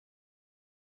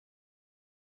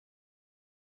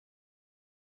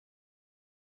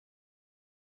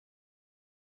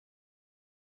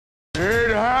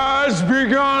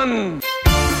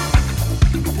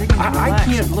I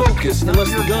can't focus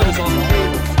unless the gun is on the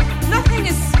table. Nothing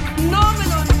is normal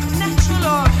or natural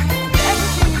or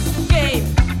everything is game.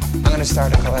 I'm gonna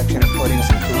start a collection of puddings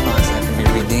and coupons that can be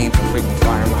redeemed for frequent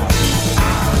flyer miles.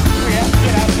 We have to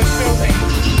get out of this building.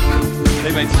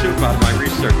 They made soup out of my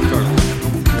research journal.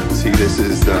 See, this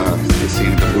is the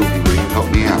scene of the movie where you help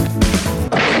me out.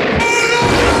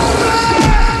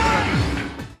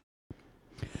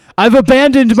 I've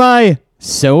abandoned my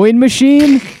sewing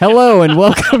machine. Hello and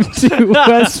welcome to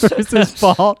Wes versus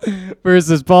Paul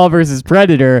versus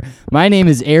Predator. My name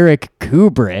is Eric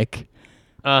Kubrick.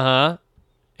 And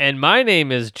my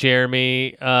name is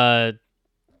Jeremy. I'll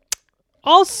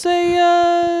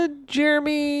say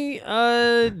Jeremy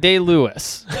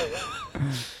Day-Lewis.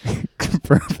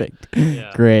 Perfect.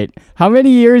 Yeah. Great. How many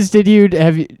years did you do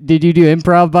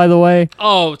improv, by the way?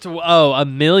 A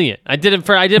million. I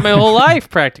did my whole life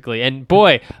practically. And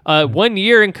boy, 1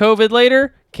 year in COVID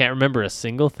later, can't remember a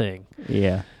single thing.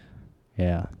 Yeah.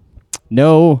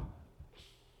 No.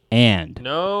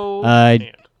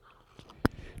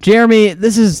 Jeremy,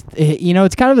 this is,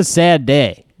 it's kind of a sad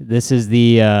day. This is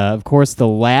of course, the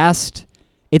last.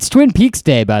 It's Twin Peaks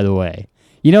Day, by the way.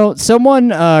 Someone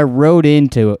wrote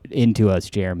into us,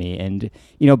 Jeremy, and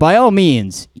by all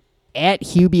means, at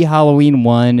Hubie Halloween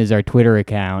 1 is our Twitter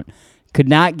account. Could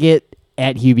not get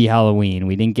at Hubie Halloween.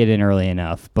 We didn't get in early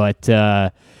enough, but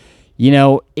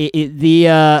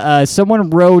someone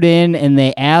wrote in and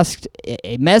they asked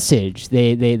a message.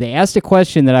 They asked a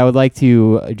question that I would like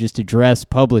to just address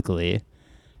publicly,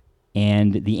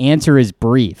 and the answer is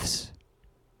briefs.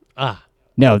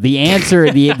 No, the answer,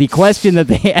 the question that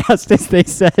they asked is they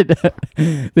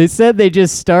said they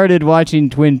just started watching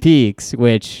Twin Peaks,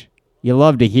 which you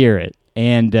love to hear it,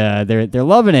 and they're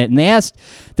loving it. And they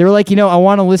were like, I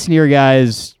want to listen to your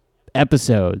guys'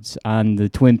 episodes on the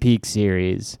Twin Peaks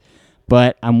series,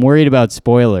 but I'm worried about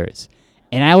spoilers.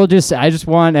 And I just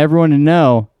want everyone to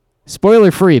know,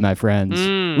 spoiler free, my friends.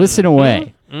 Listen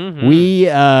away. Mm-hmm. We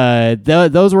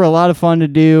those were a lot of fun to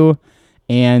do.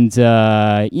 And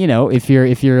if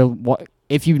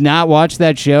you've not watched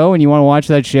that show and you want to watch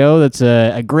that show, that's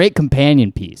a great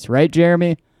companion piece, right,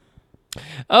 Jeremy?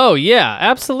 Oh yeah,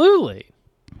 absolutely.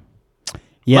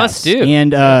 Yes. Must do.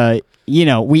 And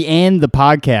we end the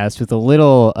podcast with a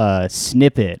little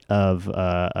snippet of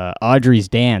Audrey's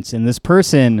dance, and this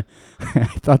person, I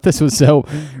thought this was so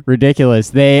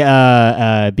ridiculous.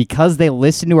 They because they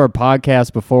listened to our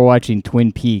podcast before watching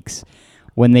Twin Peaks.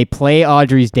 When they play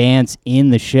Audrey's dance in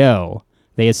the show,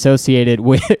 they associate it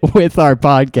with our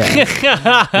podcast,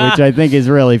 which I think is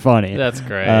really funny. That's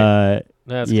great.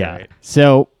 That's great.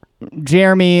 So,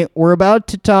 Jeremy, we're about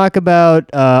to talk about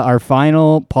our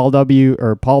final Paul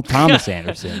Thomas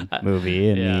Anderson movie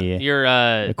in the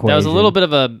that was a little bit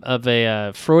of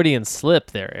a Freudian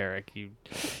slip there, Eric.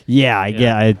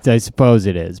 I suppose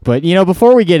it is. But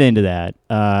before we get into that,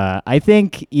 I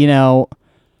think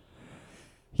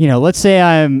let's say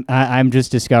I'm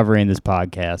just discovering this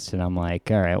podcast, and I'm like,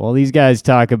 all right, well, these guys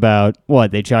talk about what?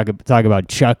 They talk about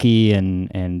Chucky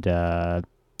and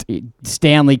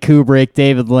Stanley Kubrick,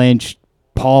 David Lynch,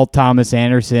 Paul Thomas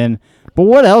Anderson. But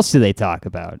what else do they talk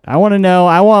about? I want to know.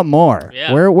 I want more.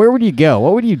 Yeah. Where would you go?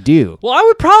 What would you do? Well, I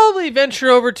would probably venture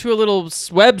over to a little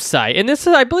website. And this,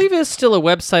 I believe, is still a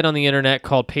website on the internet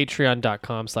called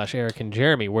patreon.com/Eric and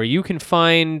Jeremy, where you can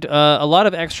find a lot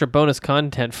of extra bonus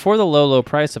content for the low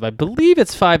price of, I believe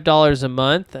it's $5 a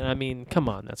month. And I mean, come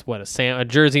on. That's what, a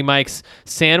Jersey Mike's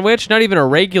sandwich? Not even a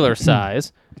regular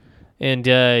size. And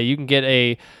you can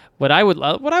get what I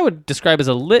would describe as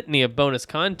a litany of bonus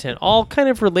content, all kind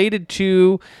of related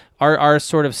to our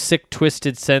sort of sick,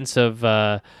 twisted sense of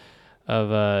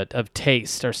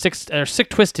taste, our sick,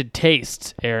 twisted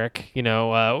tastes. Eric,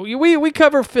 we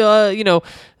cover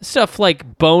stuff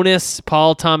like bonus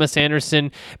Paul Thomas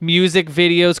Anderson music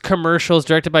videos, commercials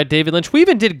directed by David Lynch. We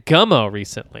even did Gummo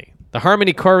recently, the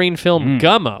Harmony Korine film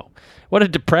Gummo. What a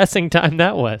depressing time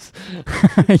that was.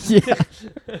 Yeah.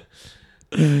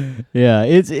 Yeah,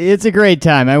 it's a great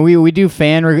time. We do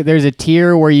there's a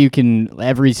tier where you can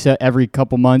every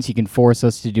couple months you can force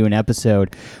us to do an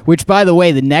episode, which, by the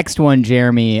way, the next one,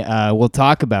 Jeremy, we'll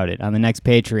talk about it on the next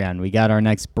Patreon. We got our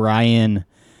next Brian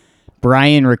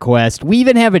request. We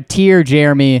even have a tier,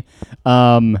 Jeremy,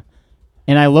 and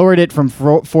I lowered it from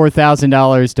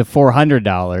 $4,000 to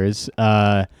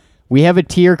 $400. We have a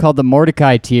tier called the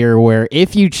Mordecai tier, where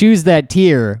if you choose that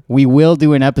tier, we will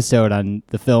do an episode on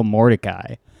the film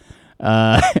Mordecai.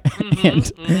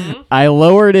 And I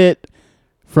lowered it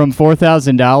from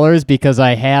 $4,000 because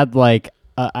I had I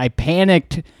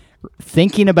panicked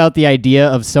thinking about the idea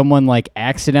of someone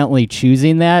accidentally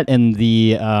choosing that, and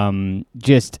the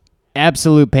just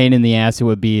absolute pain in the ass it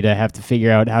would be to have to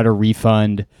figure out how to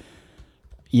refund,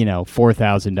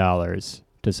 $4,000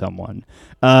 to someone.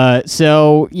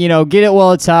 So, get it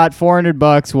while it's hot.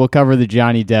 $400. We'll cover the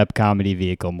Johnny Depp comedy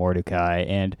vehicle, Mordecai.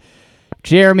 And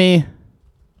Jeremy,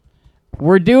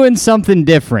 we're doing something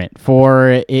different.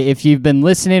 For if you've been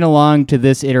listening along to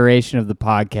this iteration of the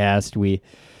podcast, we've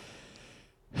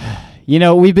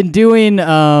been doing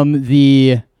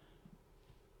the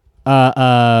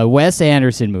Wes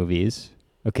Anderson movies,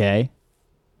 okay?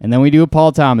 And then we do a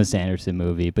Paul Thomas Anderson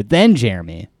movie. But then,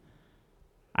 Jeremy,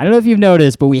 I don't know if you've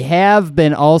noticed, but we have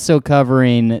been also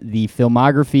covering the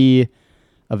filmography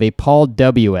of a Paul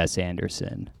W.S.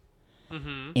 Anderson.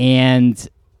 Mm-hmm. And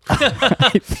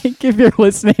I think if you're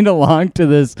listening along to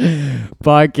this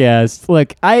podcast,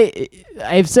 look,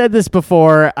 I've said this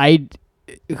before,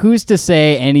 who's to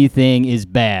say anything is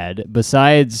bad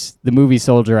besides the movie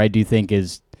Soldier? I do think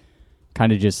is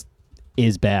kind of just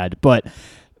is bad, but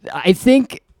I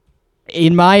think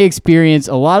in my experience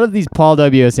a lot of these Paul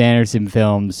W.S. Anderson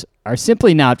films are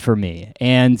simply not for me,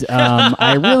 and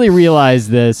I really realized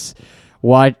this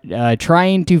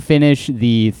trying to finish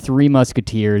the Three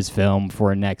Musketeers film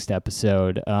for a next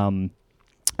episode.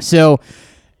 So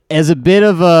as a bit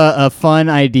of a fun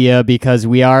idea, because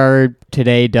we are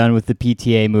today done with the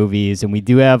PTA movies, and we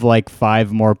do have like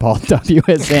 5 more Paul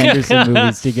W.S. Anderson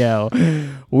movies to go,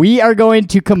 we are going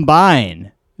to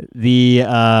combine the,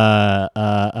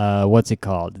 what's it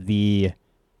called? The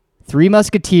Three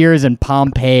Musketeers and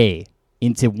Pompeii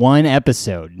into one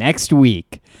episode next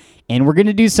week. And we're going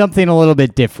to do something a little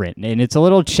bit different. And it's a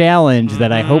little challenge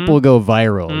that I hope will go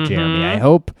viral, Jeremy. I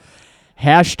hope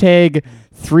hashtag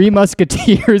Three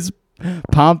Musketeers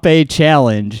Pompeii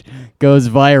Challenge goes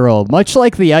viral, much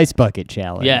like the Ice Bucket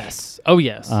Challenge. Yes. Oh,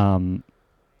 yes.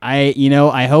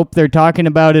 I hope they're talking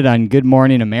about it on Good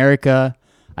Morning America.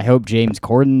 I hope James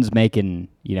Corden's making,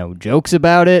 jokes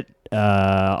about it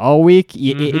all week.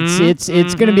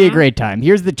 It's going to be a great time.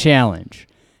 Here's the challenge.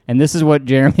 And this is what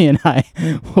Jeremy and I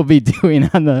will be doing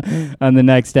on the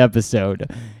next episode.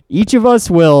 Each of us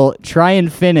will try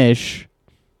and finish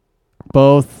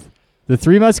both the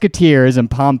Three Musketeers and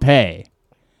Pompeii.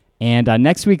 And on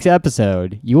next week's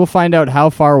episode, you will find out how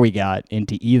far we got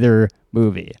into either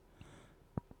movie.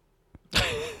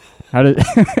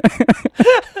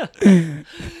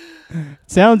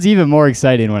 Sounds even more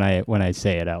exciting when I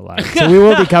say it out loud. So we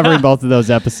will be covering both of those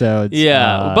episodes.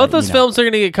 Yeah, both those films are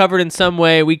going to get covered in some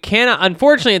way. We cannot,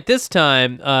 unfortunately, at this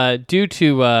time, due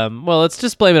to let's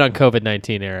just blame it on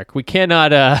COVID-19, Eric. We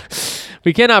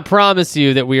cannot promise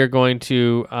you that we are going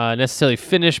to necessarily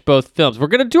finish both films. We're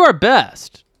going to do our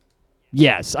best.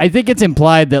 Yes, I think it's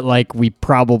implied that we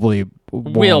probably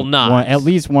will not. At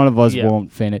least one of us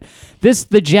won't finish.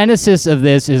 The genesis of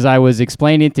this is I was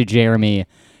explaining to Jeremy.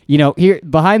 Here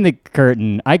behind the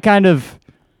curtain,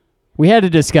 we had a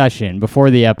discussion before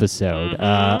the episode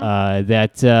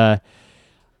that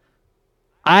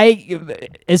I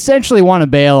essentially want to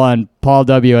bail on Paul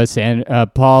W.S.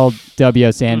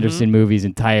 Anderson movies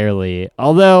entirely.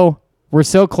 Although we're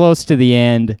so close to the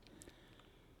end,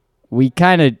 we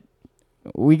gotta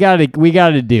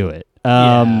do it.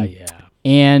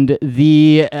 And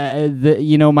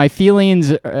my feelings,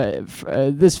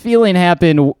 this feeling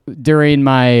happened during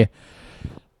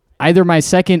either my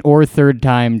second or third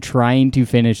time trying to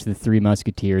finish the Three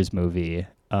Musketeers movie.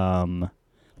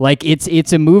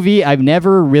 It's a movie I've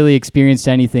never really experienced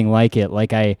anything like it.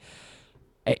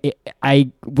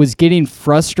 I was getting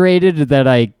frustrated that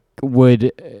I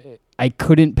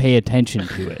couldn't pay attention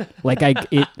to it.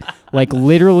 It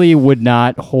literally would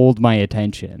not hold my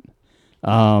attention.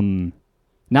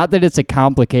 Not that it's a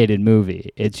complicated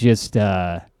movie. It's just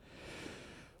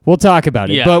we'll talk about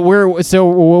it. Yeah. But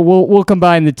we'll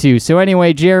combine the two. So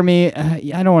anyway, Jeremy,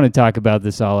 I don't want to talk about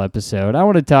this all episode. I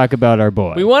want to talk about our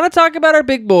boy. We want to talk about our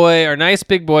big boy, our nice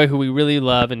big boy who we really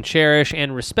love and cherish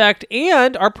and respect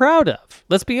and are proud of.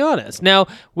 Let's be honest. Now,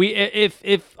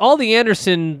 if all the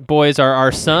Anderson boys are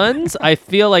our sons, I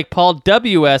feel like Paul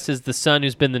W.S. is the son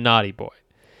who's been the naughty boy.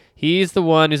 He's the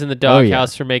one who's in the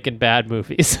doghouse for making bad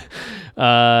movies.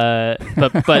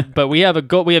 But we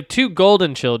have we have 2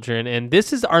 golden children, and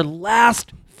this is our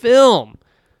last film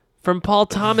from Paul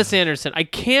Thomas Anderson. I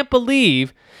can't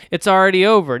believe it's already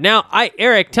over. Now,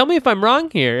 Eric, tell me if I'm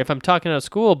wrong here, if I'm talking out of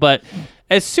school, but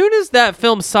as soon as that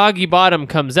film Soggy Bottom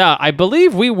comes out, I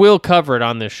believe we will cover it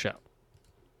on this show.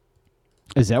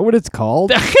 Is that what it's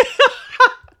called?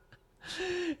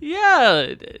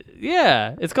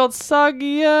 Yeah, it's called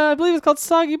Soggy. I believe it's called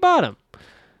Soggy Bottom.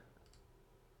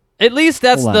 At least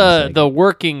that's the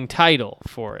working title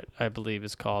for it. I believe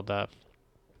is called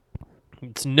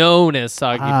It's known as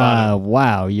Soggy Bottom.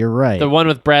 Wow, you're right. The one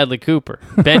with Bradley Cooper,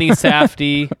 Benny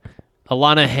Safdie,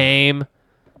 Alana Haim.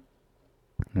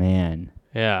 Man.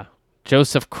 Yeah.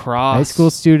 Joseph Cross. High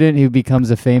school student who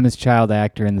becomes a famous child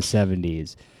actor in the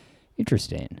 70s.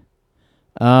 Interesting.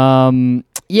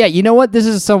 Yeah, you know what? This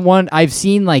is someone I've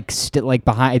seen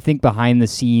behind the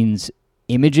scenes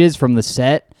images from the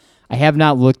set. I have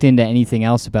not looked into anything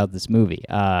else about this movie.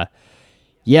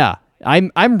 Yeah,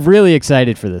 I'm really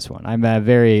excited for this one. I'm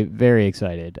very, very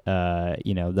excited.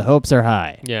 The hopes are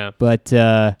high. Yeah. But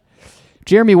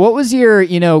Jeremy, what was your,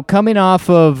 coming off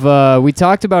of we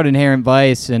talked about Inherent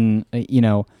Vice, and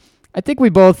I think we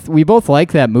both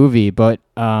like that movie, but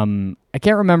I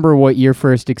can't remember what your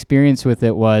first experience with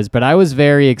it was, but I was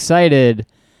very excited,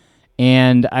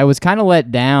 and I was kind of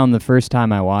let down the first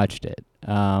time I watched it.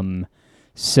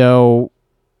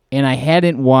 And I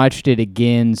hadn't watched it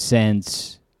again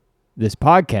since this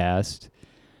podcast.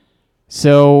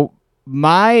 So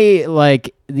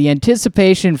the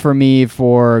anticipation for me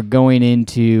for going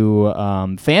into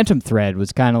Phantom Thread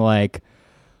was kind of like,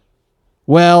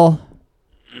 well,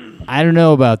 I don't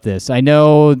know about this. I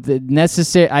know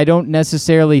I don't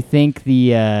necessarily think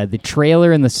the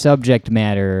trailer and the subject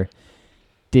matter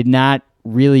did not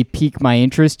really pique my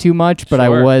interest too much, but Sure. I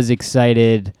was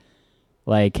excited.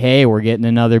 Like, hey, we're getting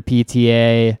another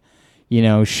PTA.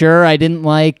 Sure, I didn't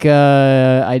like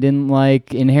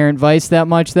Inherent Vice that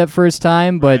much that first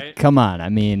time, but Right. come on. I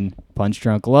mean, Punch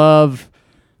Drunk Love,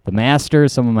 The Master,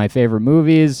 some of my favorite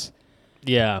movies.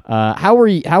 Yeah. How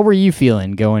were you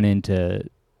feeling going into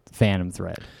Phantom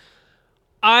Thread?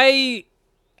 I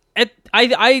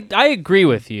agree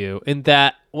with you in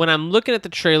that when I'm looking at the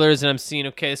trailers and I'm seeing,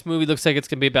 okay, this movie looks like it's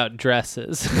going to be about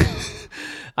dresses.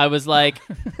 I was like,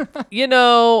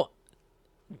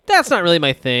 that's not really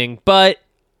my thing. But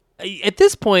at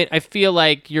this point, I feel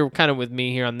like you're kind of with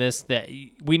me here on this, that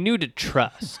we knew to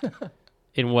trust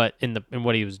in what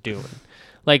he was doing.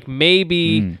 Like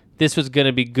maybe this was going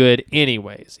to be good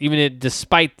anyways,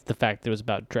 despite the fact that it was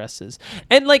about dresses.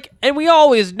 And we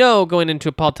always know going into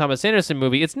a Paul Thomas Anderson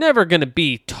movie, it's never going to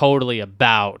be totally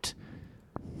about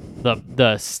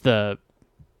the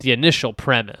initial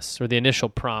premise or the initial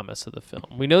promise of the film.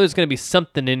 We know there's going to be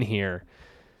something in here.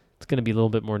 It's going to be a little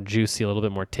bit more juicy, a little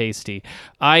bit more tasty.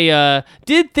 I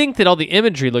did think that all the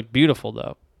imagery looked beautiful,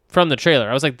 though, from the trailer.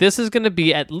 I was like, this is going to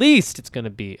be, at least it's going to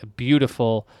be a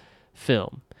beautiful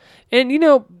film. And,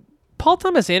 Paul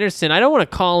Thomas Anderson, I don't want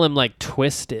to call him,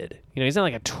 twisted. He's not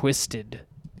like a twisted,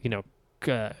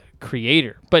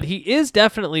 creator. But he is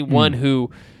definitely one who,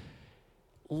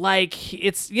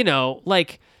 it's,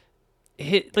 The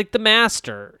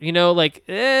Master,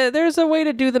 there's a way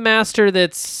to do The Master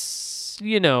that's,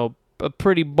 a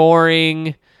pretty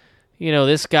boring,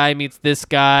 this guy meets this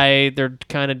guy, they're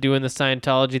kind of doing the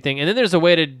Scientology thing. And then there's a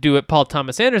way to do it Paul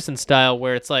Thomas Anderson style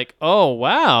where it's like, oh,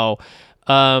 wow.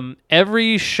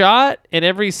 Every shot and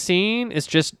every scene is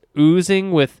just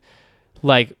oozing with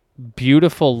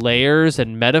beautiful layers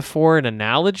and metaphor and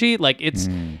analogy. I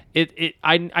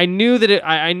knew that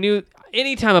I knew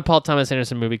anytime a Paul Thomas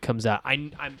Anderson movie comes out,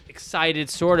 I'm excited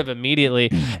sort of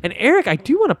immediately. And Eric, I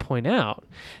do want to point out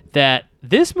that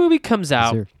this movie comes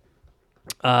out,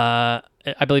 I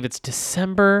believe it's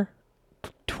December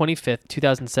 25th,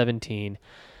 2017.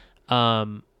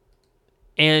 And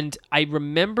I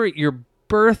remember your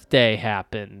birthday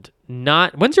happened.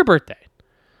 When's your birthday?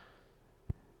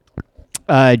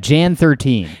 Jan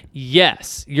 13.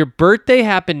 Yes, your birthday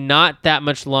happened not that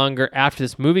much longer after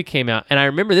this movie came out. And I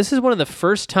remember this is one of the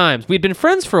first times, we'd been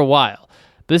friends for a while,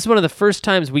 but this is one of the first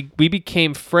times we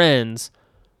became friends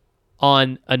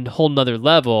on a whole nother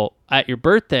level at your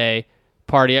birthday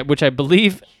party, which I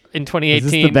believe in 2018.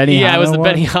 Is this the Benihana it was the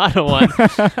one?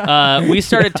 Benihana one. We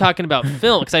started talking about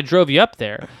film because I drove you up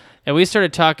there, and we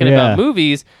started talking about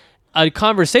movies. A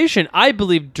conversation I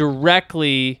believe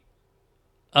directly,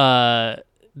 the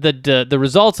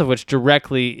results of which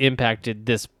directly impacted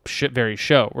this very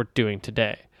show we're doing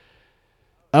today.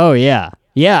 Oh yeah.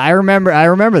 Yeah, I remember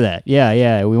that.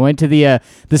 Yeah. We went to the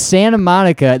Santa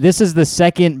Monica. This is the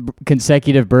second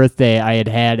consecutive birthday I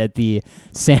had at the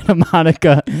Santa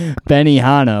Monica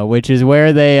Benihana, which is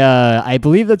where they I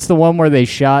believe that's the one where they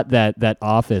shot that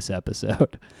Office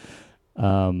episode.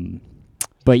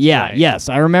 But yeah, Right. yes,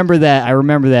 I remember that. I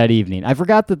remember that evening. I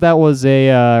forgot that was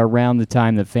around the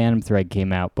time that Phantom Thread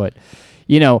came out, but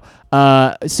so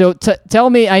tell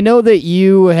me, I know that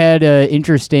you had an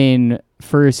interesting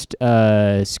first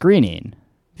viewing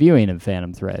of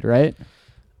Phantom Thread, right?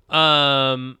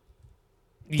 Yeah,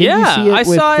 you see it I with,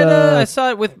 saw it. I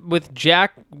saw it with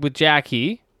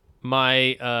Jackie,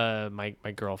 my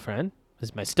girlfriend.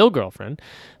 is my still girlfriend.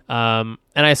 And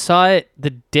I saw it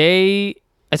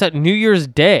New Year's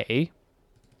Day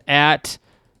at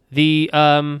the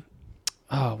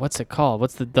what's it called?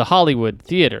 What's the Hollywood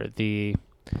theater? The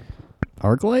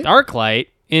ArcLight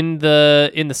in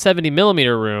the 70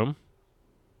 millimeter room.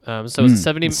 So it's a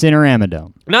 70 Cinerama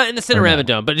Dome. Not in the Cinerama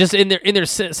Dome, but just in their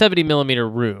 70 millimeter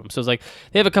room. So it's like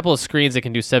they have a couple of screens that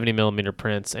can do 70 millimeter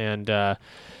prints, and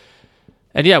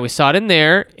yeah, we saw it in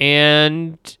there,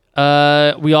 and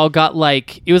we all got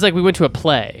it was like we went to a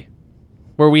play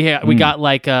where we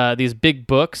got these big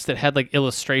books that had like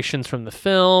illustrations from the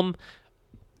film.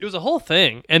 It was a whole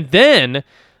thing, and then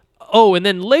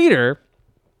later,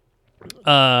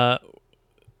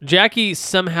 Jackie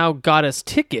somehow got us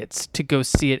tickets to go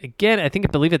see it again. I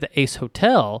believe at the Ace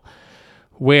Hotel,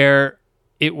 where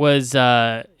it was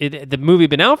the movie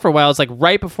had been out for a while. It was like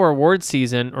right before award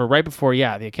season, or right before the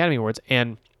Academy Awards,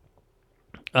 and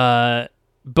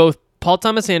both Paul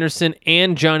Thomas Anderson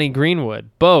and Johnny Greenwood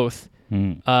both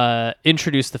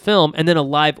introduced the film, and then a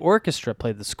live orchestra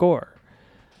played the score.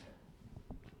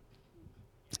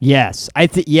 Yes,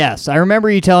 I remember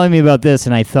you telling me about this,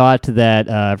 and I thought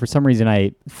that for some reason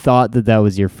I thought that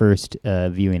was your first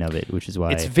viewing of it, which is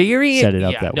why it's very set it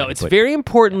up that way. No, it's very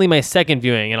importantly my second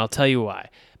viewing, and I'll tell you why.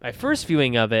 My first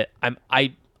viewing of it, I'm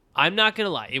not gonna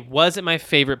lie, it wasn't my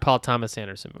favorite Paul Thomas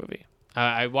Anderson movie.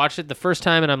 I watched it the first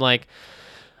time, and I'm like,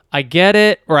 I get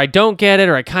it, or I don't get it,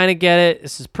 or I kind of get it.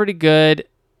 This is pretty good.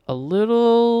 A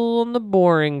little on the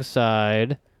boring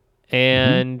side,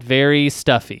 and very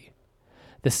stuffy.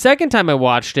 The second time I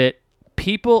watched it,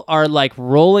 people are like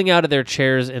rolling out of their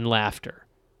chairs in laughter.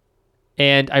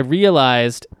 And I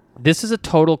realized this is a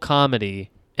total comedy,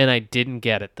 and I didn't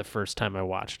get it the first time I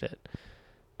watched it.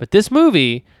 But this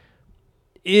movie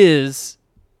is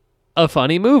a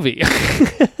funny movie.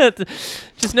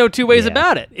 Just no two ways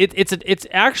about it. It's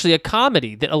actually a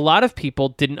comedy that a lot of people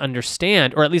didn't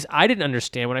understand, or at least I didn't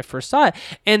understand when I first saw it.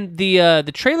 And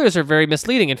the trailers are very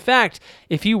misleading. In fact,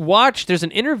 if you watch, there's an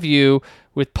interview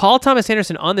with Paul Thomas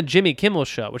Anderson on the Jimmy Kimmel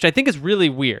Show, which I think is really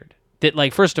weird. That,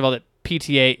 like, first of all, that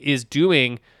PTA is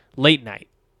doing late night.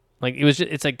 Like,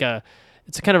 it's a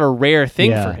kind of a rare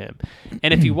thing for him.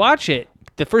 And if you watch it,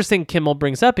 the first thing Kimmel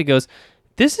brings up, he goes,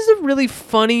 "This is a really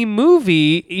funny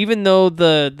movie, even though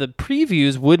the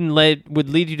previews would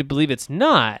lead you to believe it's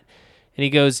not." And he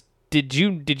goes, "Did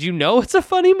you know it's a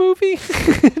funny movie?"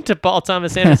 to Paul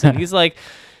Thomas Anderson.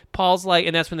 Paul's like,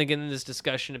 and that's when they get into this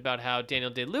discussion about how Daniel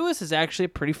Day-Lewis is actually a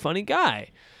pretty funny guy.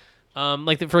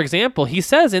 For example, he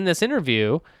says in this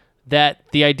interview that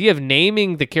the idea of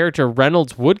naming the character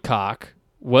Reynolds Woodcock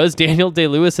was Daniel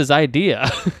Day-Lewis's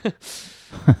idea.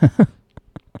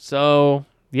 So,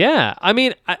 yeah. I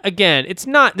mean, again, it's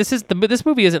not. This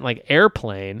movie isn't like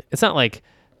Airplane. It's not like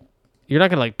you're not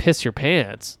gonna like piss your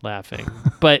pants laughing,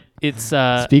 but it's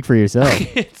speak for yourself.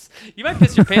 You might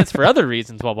piss your pants for other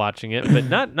reasons while watching it, but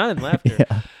not in laughter.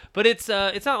 Yeah. But it's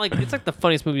not like it's like the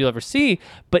funniest movie you'll ever see,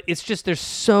 but it's just there's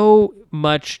so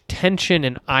much tension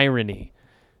and irony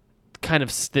kind of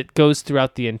that goes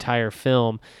throughout the entire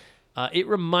film. It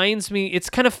reminds me, it's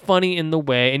kind of funny in the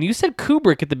way, and you said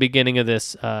Kubrick at the beginning of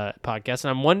this podcast, and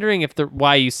I'm wondering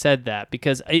why you said that,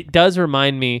 because it does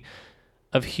remind me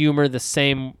of humor the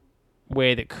same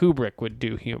way that Kubrick would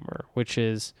do humor, which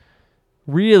is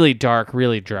really dark,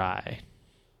 really dry.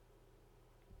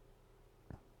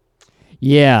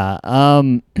 Yeah.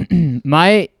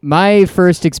 My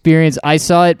first experience, I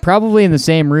saw it probably in the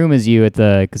same room as you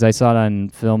because I saw it on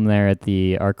film there at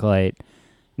the ArcLight.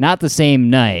 Not the same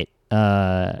night,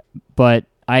 but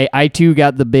I too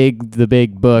got the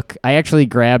big book. I actually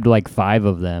grabbed like 5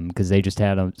 of them because they just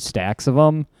had stacks of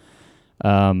them.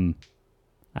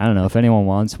 I don't know if anyone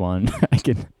wants one. I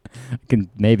can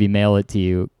maybe mail it to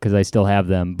you because I still have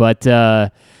them. But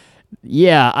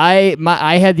yeah,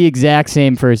 I had the exact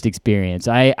same first experience.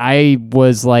 I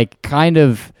was like kind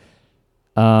of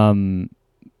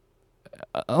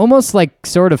almost like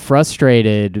sort of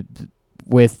frustrated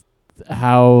with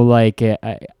how like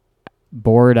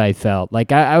bored I felt.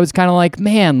 Like I was kind of like,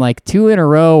 man, like 2 in a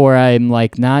row where I'm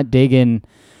like not digging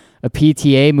a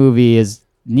PTA movie as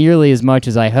nearly as much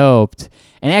as I hoped.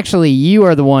 And actually, you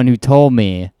are the one who told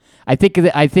me. I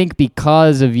think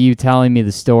because of you telling me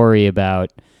the story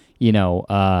about,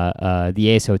 the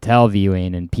Ace Hotel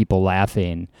viewing and people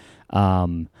laughing,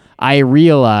 I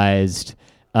realized,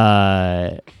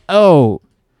 maybe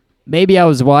I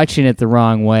was watching it the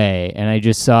wrong way and I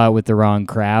just saw it with the wrong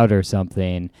crowd or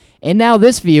something. And now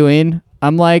this viewing,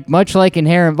 I'm like, much like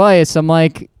Inherent Vice, I'm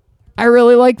like, I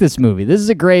really like this movie. This is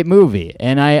a great movie,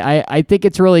 and I think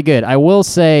it's really good. I will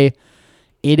say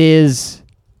it is,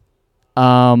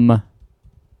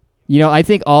 I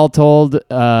think all told,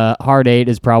 Hard 8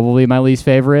 is probably my least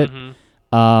favorite.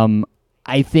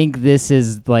 I think this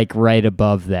is like right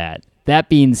above that. That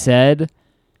being said,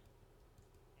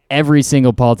 every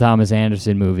single Paul Thomas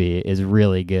Anderson movie is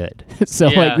really good. So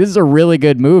like this is a really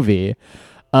good movie.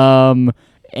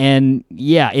 And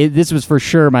yeah, this was for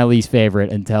sure my least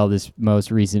favorite until this most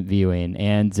recent viewing.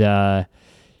 And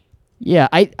yeah,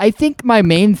 I think my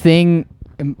main thing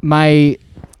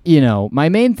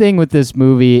with this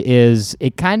movie is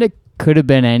it kind of could have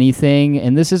been anything.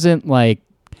 And this isn't like,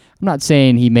 I'm not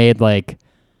saying he made like,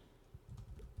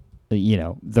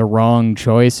 the wrong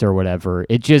choice or whatever.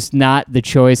 It's just not the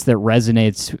choice that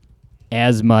resonates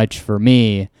as much for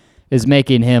me as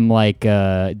making him like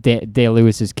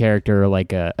Day-Lewis's character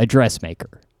like a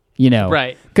dressmaker,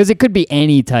 Right. Because it could be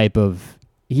any type of,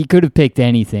 he could have picked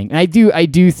anything. And I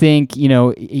do think,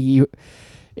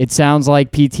 it sounds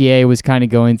like PTA was kind of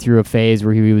going through a phase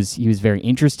where he was very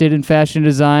interested in fashion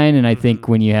design. And I think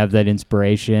when you have that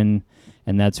inspiration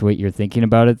and that's what you're thinking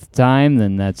about at the time,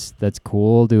 then that's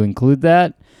cool to include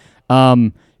that.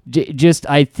 Just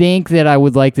I think that I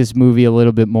would like this movie a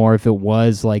little bit more if it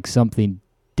was like something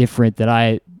different that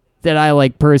I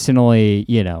like personally,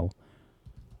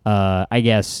 I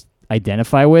guess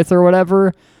identify with or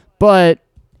whatever. But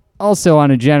also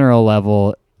on a general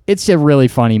level, it's a really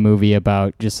funny movie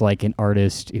about just like an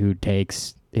artist who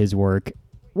takes his work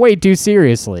way too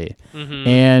seriously.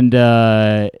 And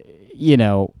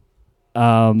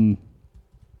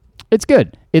it's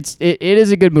good. It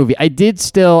is a good movie.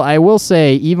 I will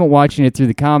say, even watching it through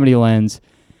the comedy lens,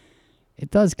 it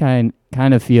does kind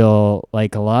of feel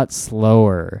like a lot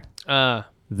slower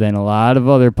than a lot of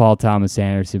other Paul Thomas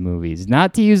Anderson movies.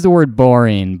 Not to use the word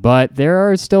boring, but there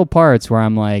are still parts where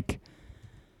I'm like,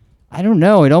 I don't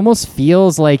know. It almost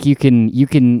feels like you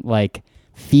can like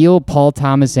feel Paul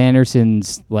Thomas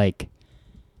Anderson's like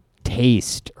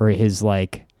taste or his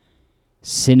like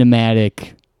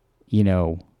cinematic,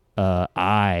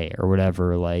 eye or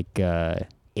whatever, like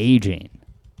aging,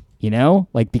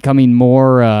 like becoming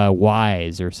more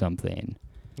wise or something.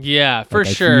 Yeah, for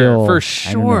like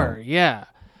sure. Yeah.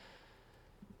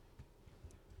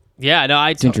 Yeah, no,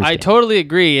 I totally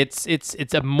agree.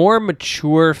 It's a more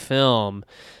mature film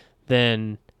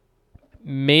than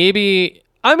maybe.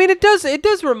 I mean, it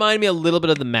does remind me a little bit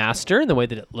of The Master in the way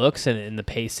that it looks and in the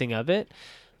pacing of it.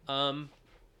 And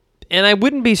I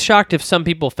wouldn't be shocked if some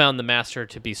people found The Master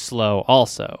to be slow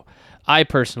also. I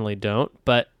personally don't,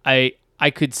 but I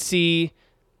could see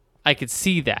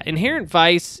that. Inherent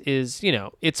Vice is,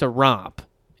 it's a romp,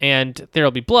 and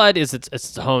There'll Be Blood is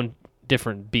its own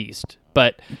different beast.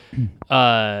 But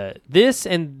this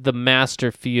and The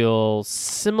Master feel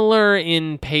similar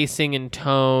in pacing and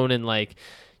tone, and like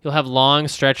you'll have long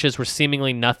stretches where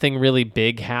seemingly nothing really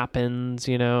big happens,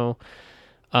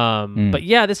 But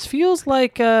yeah, this feels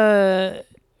like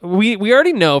we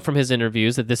already know from his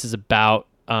interviews that this is about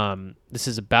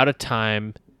a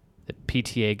time that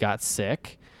PTA got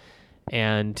sick,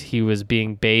 and he was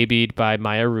being babied by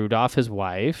Maya Rudolph, his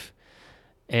wife,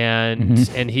 and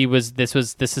this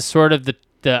is sort of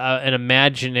an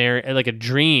imaginary, like a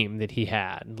dream that he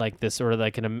had, like this sort of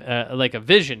like like a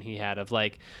vision he had of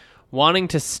like wanting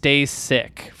to stay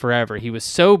sick forever. He was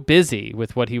so busy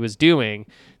with what he was doing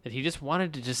that he just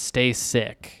wanted to just stay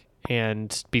sick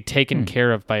and be taken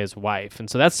care of by his wife. And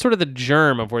so that's sort of the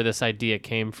germ of where this idea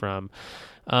came from,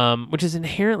 which is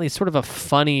inherently sort of a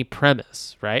funny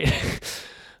premise, right?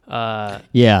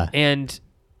 Yeah.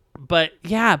 But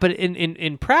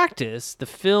in practice, the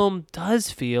film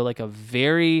does feel like a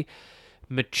very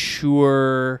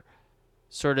mature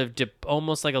sort of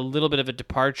almost like a little bit of a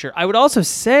departure. I would also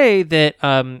say that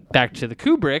back to the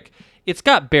Kubrick, it's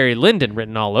got Barry Lyndon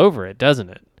written all over it, doesn't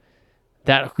it?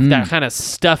 That kind of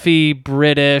stuffy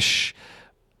British,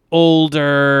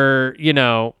 older,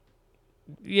 I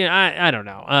don't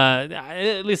know.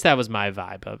 At least that was my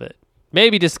vibe of it.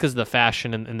 Maybe just because of the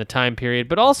fashion and the time period,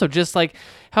 but also just like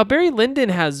how Barry Lyndon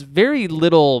has very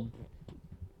little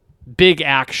big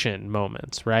action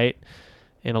moments, right?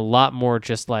 And a lot more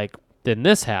just like, then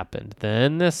this happened,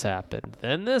 then this happened,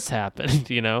 then this happened,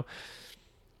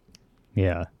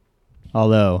 Yeah.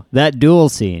 Although that duel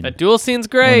scene's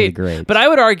great. Great. But I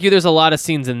would argue there's a lot of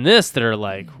scenes in this that are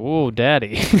like, whoa,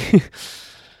 daddy.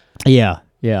 Yeah.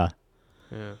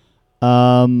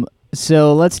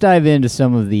 So let's dive into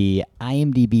some of the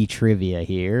IMDb trivia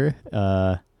here.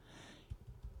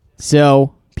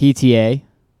 So PTA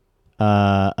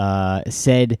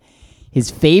said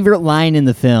his favorite line in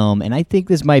the film, and I think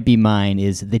this might be mine,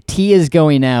 is "The tea is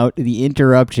going out, the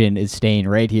interruption is staying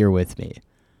right here with me."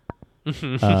 Which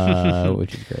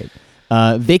is great.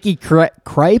 Vicky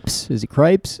Krieps, is it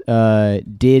Krieps?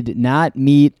 Did not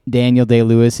meet Daniel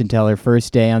Day-Lewis until her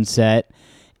first day on set.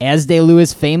 As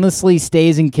Day-Lewis famously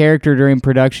stays in character during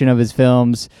production of his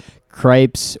films,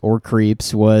 Krieps, or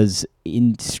Creeps, was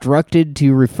instructed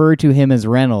to refer to him as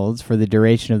Reynolds for the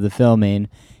duration of the filming.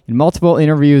 In multiple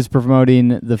interviews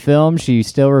promoting the film, she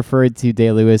still referred to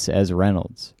Day-Lewis as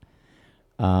Reynolds.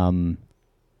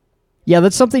 Yeah,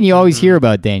 that's something you always hear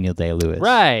about Daniel Day-Lewis.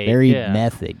 Right, Very yeah.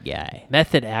 method guy.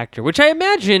 Method actor, which I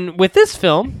imagine with this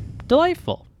film,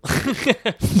 delightful.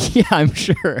 Yeah, I'm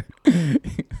sure.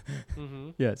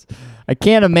 Yes. I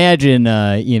can't imagine,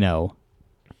 I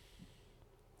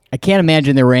can't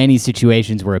imagine there were any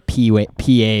situations where a PA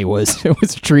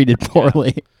was treated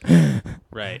poorly.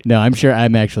 Right. No,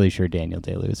 I'm actually sure Daniel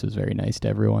Day-Lewis was very nice to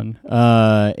everyone.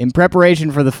 In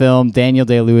preparation for the film, Daniel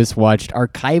Day-Lewis watched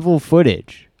archival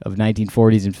footage of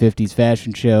 1940s and 50s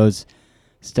fashion shows,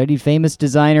 studied famous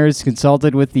designers,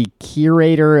 consulted with the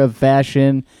curator of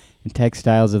fashion and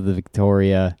textiles of the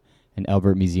Victoria and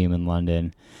Albert Museum in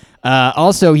London.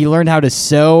 Also, he learned how to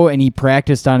sew, and he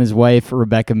practiced on his wife,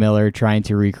 Rebecca Miller, trying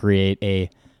to recreate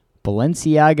a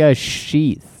Balenciaga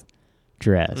sheath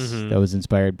dress that was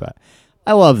inspired by...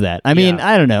 I love that. I mean,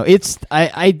 I don't know.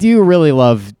 I do really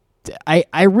love...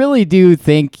 I really do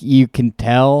think you can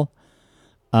tell...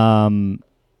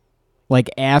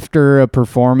 like after a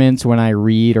performance, when I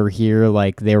read or hear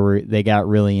like they got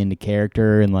really into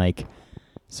character and like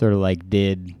sort of like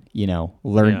did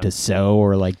learn to sew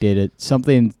or like did it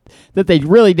something that they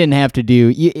really didn't have to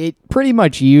do. It pretty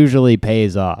much usually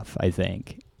pays off, I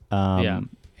think. And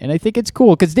I think it's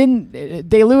cool because didn't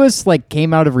Day-Lewis like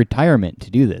came out of retirement to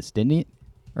do this, didn't he,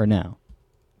 or no?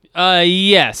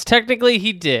 Yes, technically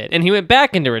he did, and he went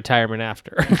back into retirement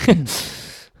after.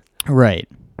 Right.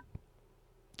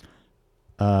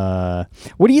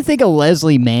 What do you think of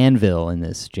Leslie Manville in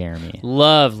this, Jeremy?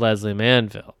 Love Leslie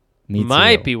Manville. Me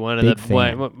Might too. be one of Big the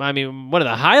fan. one of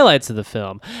the highlights of the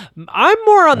film. I'm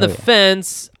more on the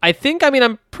fence.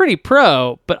 I'm pretty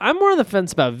pro, but I'm more on the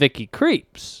fence about Vicky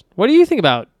Creeps. What do you think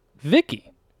about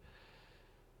Vicky?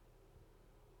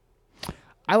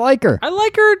 I like her. I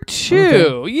like her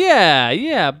too. Okay.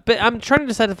 Yeah, but I'm trying to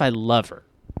decide if I love her.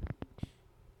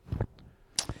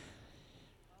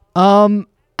 I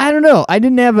don't know. I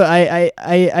didn't have I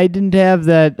didn't have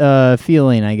that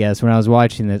feeling, I guess, when I was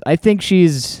watching this. I think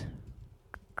she's...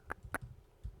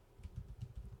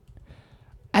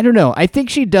 I don't know. I think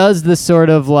she does the sort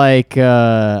of like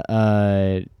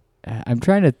I'm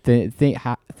trying to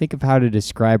think of how to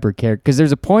describe her character, because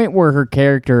there's a point where her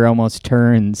character almost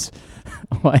turns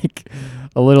like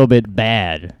a little bit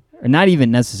bad, or not even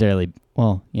necessarily.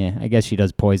 Well, yeah, I guess she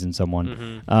does poison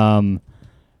someone.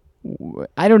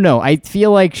 I don't know. I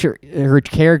feel like her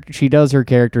character, she does her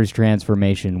character's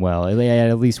transformation well. It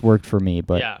at least worked for me,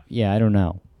 but yeah, I don't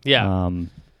know. Yeah.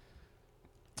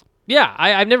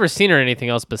 I've never seen her in anything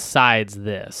else besides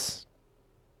this.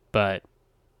 But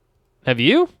have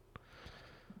you?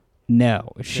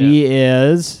 No. She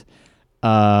is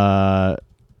a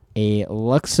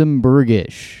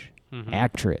Luxembourgish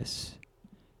actress.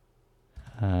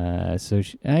 So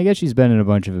I guess she's been in a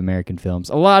bunch of American films.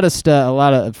 A lot of stuff, a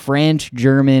lot of French,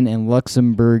 German, and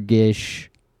Luxembourgish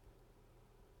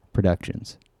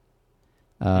productions.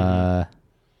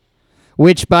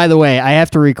 Which, by the way, I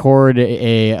have to record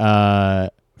a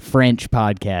French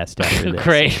podcast after this.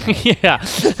 Great.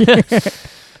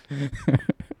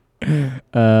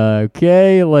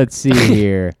 Okay, let's see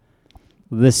here.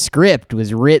 The script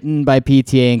was written by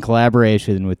PTA in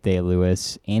collaboration with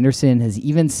Day-Lewis. Anderson has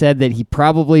even said that he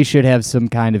probably should have some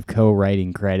kind of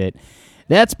co-writing credit.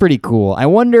 That's pretty cool. I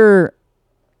wonder...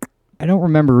 I don't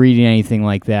remember reading anything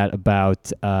like that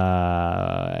about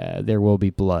There Will Be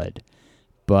Blood.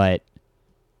 But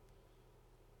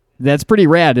that's pretty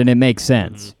rad, and it makes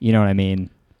sense. You know what I mean?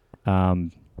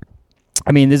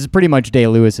 This is pretty much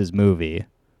Day-Lewis's movie.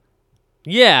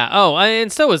 Yeah. Oh,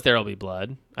 and so is There'll Be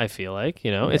Blood, I feel like.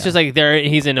 It's just like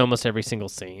he's in almost every single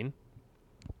scene.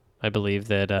 I believe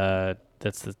that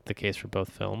that's the case for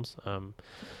both films.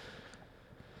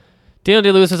 Daniel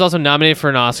Day-Lewis was also nominated for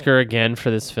an Oscar again for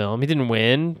this film. He didn't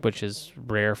win, which is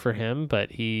rare for him,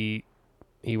 but he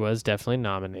was definitely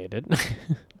nominated.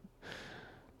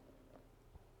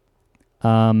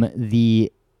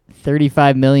 The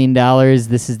 $35 million,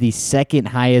 this is the second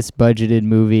highest budgeted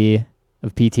movie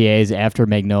of PTA's after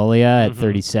Magnolia at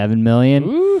 $37 million.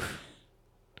 Oof.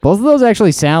 Both of those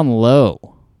actually sound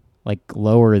low, like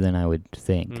lower than I would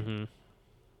think.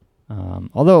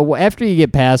 Although after you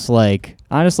get past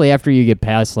after you get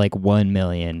past 1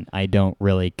 million, I don't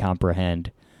really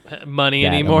comprehend money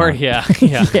that anymore. amount.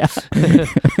 Yeah.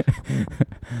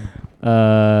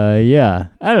 Yeah,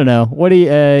 I don't know. What do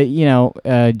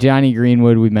you, Johnny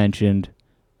Greenwood we mentioned.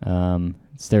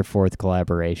 It's their fourth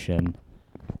collaboration.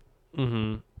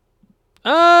 Mm-hmm.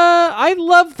 I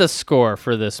love the score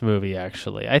for this movie,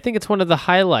 actually. I think it's one of the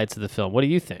highlights of the film. What do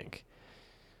you think?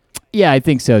 Yeah, I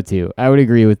think so too. I would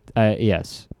agree with.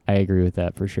 Yes, I agree with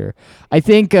that for sure. I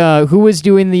think who was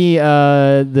doing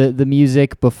the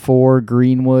music before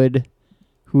Greenwood?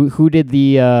 Who did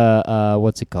the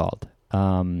what's it called?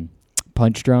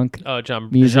 Punch Drunk. Oh, John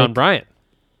Bryant.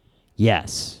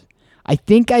 Yes, I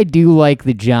think I do like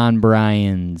the John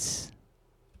Bryans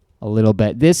a little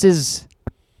bit. This is.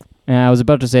 I was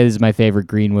about to say this is my favorite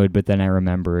Greenwood, but then I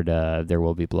remembered There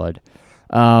Will Be Blood.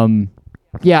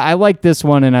 Yeah, I like this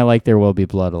one, and I like There Will Be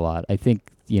Blood a lot. I think,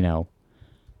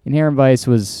 Inherent Vice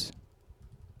was...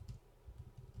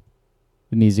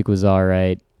 The music was all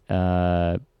right.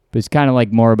 But it's kind of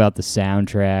like more about the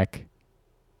soundtrack.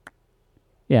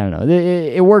 Yeah, I don't know.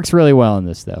 It works really well in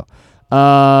this, though.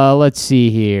 Let's see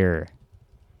here.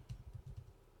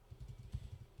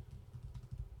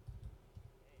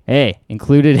 Hey,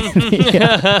 included in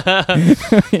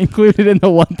the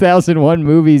 1001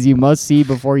 movies you must see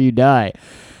before you die.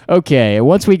 Okay,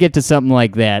 once we get to something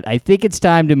like that, I think it's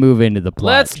time to move into the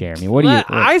plot, Jeremy. What do you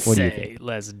think?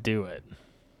 Let's do it.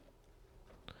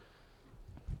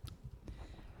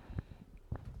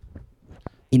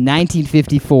 In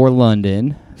 1954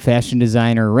 London, fashion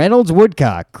designer Reynolds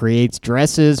Woodcock creates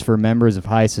dresses for members of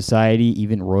high society,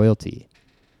 even royalty.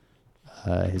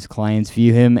 His clients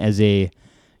view him as a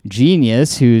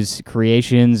genius whose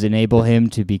creations enable him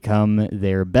to become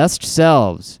their best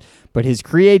selves, but his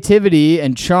creativity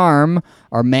and charm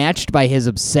are matched by his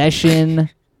obsessive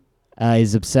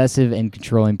and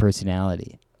controlling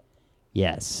personality.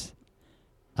 Yes.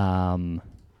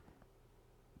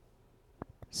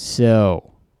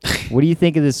 So, what do you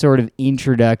think of this sort of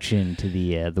introduction to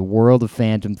the world of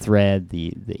Phantom Thread?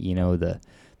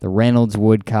 The Reynolds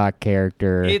Woodcock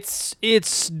character.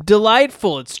 It's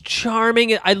delightful. It's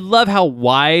charming. I love how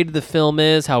wide the film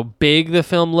is, how big the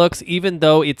film looks, even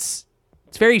though it's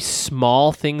very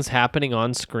small things happening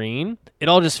on screen. It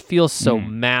all just feels so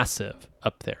massive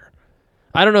up there.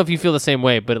 I don't know if you feel the same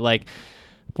way, but like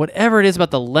whatever it is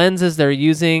about the lenses they're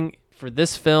using for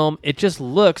this film, it just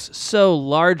looks so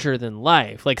larger than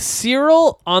life. Like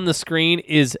Cyril on the screen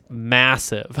is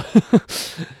massive.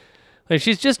 Like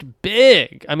she's just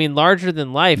big. I mean, larger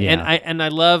than life. Yeah. And I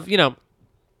love,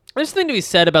 there's something to be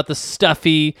said about the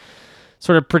stuffy,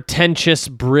 sort of pretentious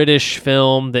British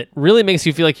film that really makes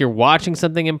you feel like you're watching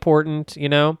something important,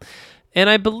 And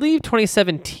I believe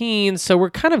 2017, so we're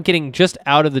kind of getting just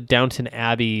out of the Downton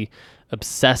Abbey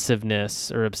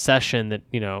obsessiveness or obsession that,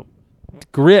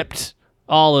 gripped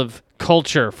all of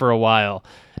culture for a while.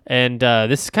 And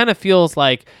this kind of feels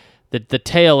like the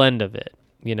tail end of it,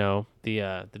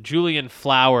 the Julian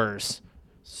Flowers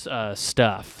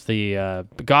stuff, the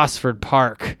Gosford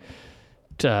Park,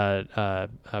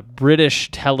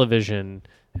 British television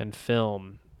and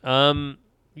film.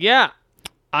 Yeah,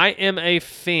 I am a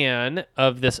fan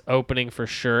of this opening for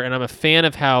sure, and I'm a fan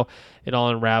of how it all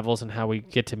unravels and how we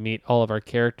get to meet all of our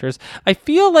characters. I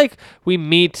feel like we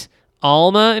meet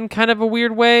Alma in kind of a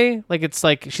weird way. Like it's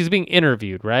like she's being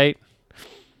interviewed, right?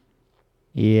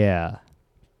 Yeah.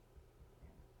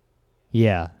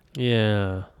 Yeah.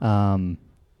 Yeah. I'm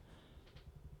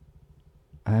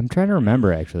trying to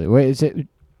remember actually. Wait, is it?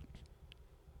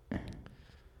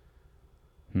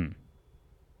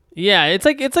 Yeah, it's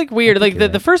like weird. Like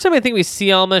the first time I think we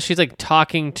see Alma, she's like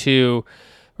talking to,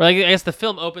 or like I guess the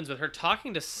film opens with her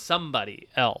talking to somebody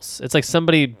else. It's like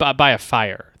somebody by a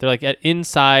fire. They're like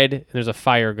inside, and there's a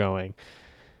fire going.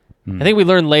 I think we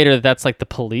learn later that that's like the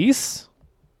police,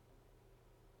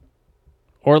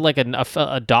 or like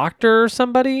a doctor or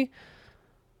somebody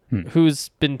who's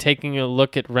been taking a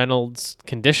look at Reynolds'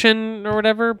 condition or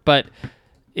whatever. But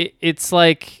it's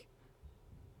like.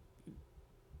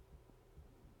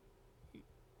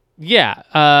 Yeah.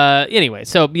 Anyway,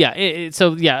 so yeah.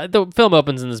 The film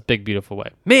opens in this big, beautiful way.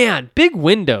 Man, big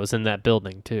windows in that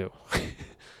building too.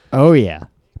 Oh yeah,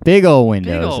 big old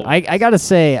windows. I gotta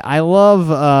say, I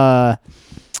love.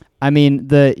 I mean,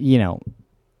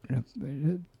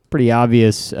 pretty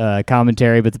obvious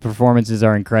commentary, but the performances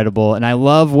are incredible, and I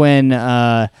love when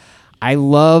I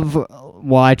love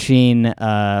watching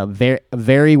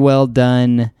very well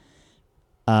done.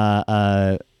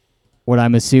 What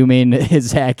I'm assuming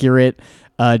is accurate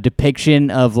depiction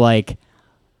of like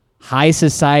high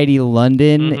society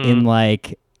London in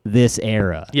like this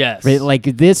era. Yes. Right? Like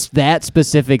that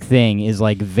specific thing is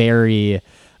like very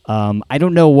I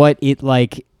don't know what it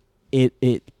like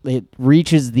it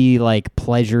reaches the like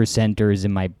pleasure centers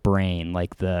in my brain,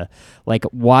 like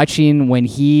watching when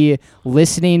he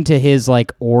listening to his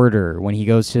like order when he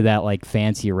goes to that like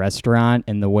fancy restaurant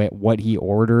and the way what he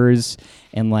orders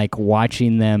and like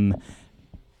watching them.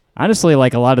 Honestly,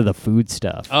 like a lot of the food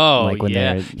stuff. Oh, like when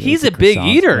yeah. they're- He's the a big croissants,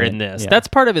 eater right? in this. Yeah. That's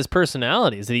part of his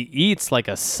personality, is that he eats like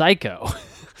a psycho.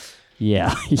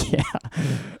 Yeah,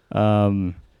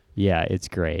 yeah, it's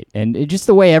great, and just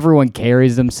the way everyone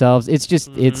carries themselves. It's just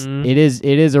it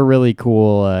is a really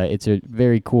cool. It's a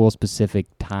very cool specific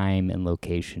time and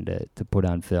location to put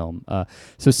on film.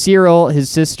 So Cyril, his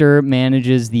sister,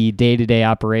 manages the day-to-day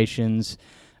operations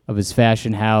of his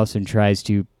fashion house and tries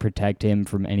to protect him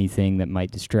from anything that might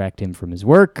distract him from his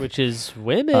work. Which is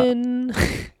women.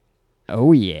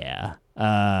 Oh, yeah.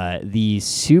 The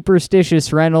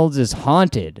superstitious Reynolds is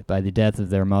haunted by the death of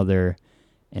their mother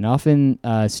and often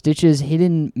stitches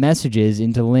hidden messages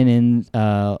into linens.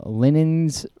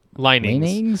 Linings.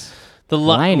 The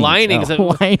linings linings. of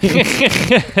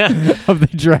the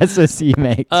dresses he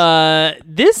makes.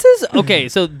 This is okay.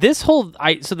 So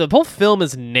the whole film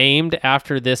is named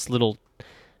after this little,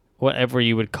 whatever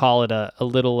you would call it, a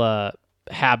little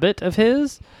habit of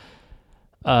his.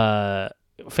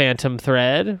 Phantom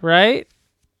thread, right?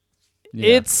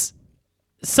 Yeah. It's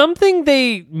something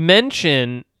they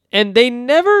mention, and they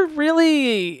never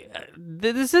really.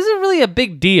 This isn't really a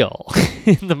big deal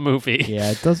in the movie.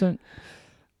 Yeah, it doesn't.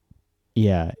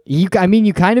 Yeah, you kind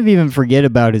of even forget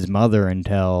about his mother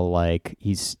until like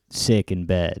he's sick in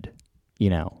bed,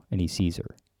 and he sees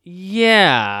her.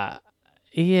 Yeah.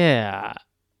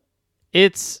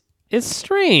 It's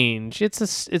strange.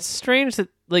 It's strange that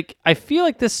like I feel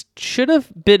like this should have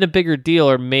been a bigger deal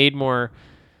or made more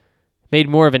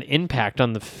of an impact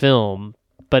on the film,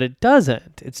 but it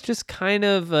doesn't. It's just kind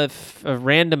of a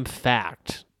random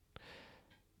fact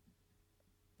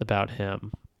about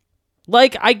him.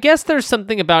 Like, I guess there's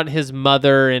something about his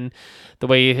mother and the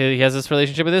way he has this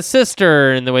relationship with his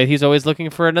sister and the way he's always looking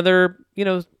for another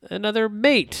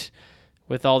mate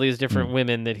with all these different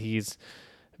women that he's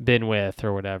been with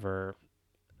or whatever.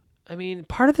 I mean,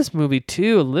 part of this movie,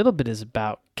 too, a little bit is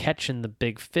about catching the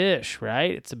big fish,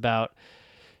 right? It's about,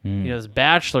 this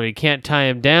bachelor, you can't tie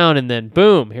him down, and then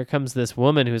boom, here comes this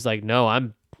woman who's like, no,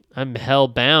 I'm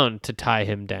hell-bound to tie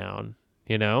him down,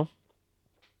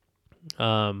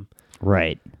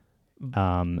 Right.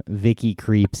 Vicky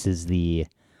Creeps is the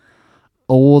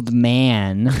old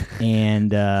man,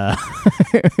 and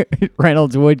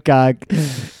Reynolds Woodcock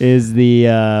is the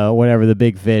the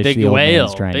big fish, big the old whale,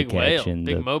 man's trying big to catch. whale, And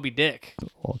big Moby Dick.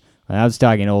 I was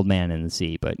talking old man in the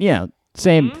sea, but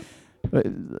same.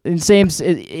 In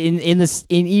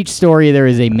each story, there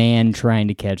is a man trying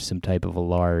to catch some type of a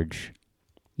large,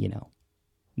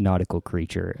 nautical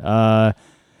creature.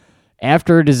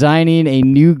 After designing a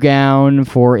new gown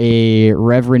for a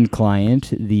reverend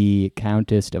client, the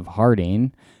Countess of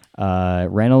Harding,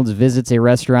 Reynolds visits a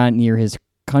restaurant near his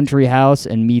country house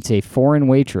and meets a foreign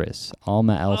waitress,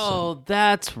 Alma Elson. Oh,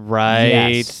 that's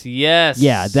right. Yes.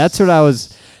 Yeah, that's what I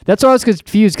was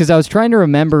confused because I was trying to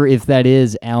remember if that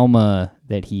is Alma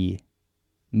that he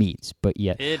meets. But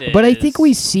yeah. It But I is. think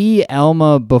we see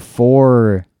Alma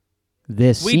before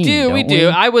this We scene, do. don't We we? do.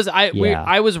 I was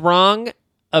Yeah. wrong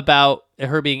about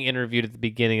her being interviewed at the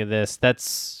beginning of this.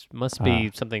 Must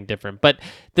be something different. But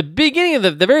the beginning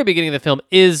of the very beginning of the film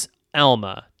is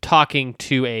Alma talking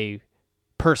to a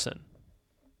person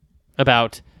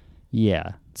about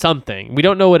Yeah. something. We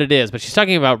don't know what it is, but she's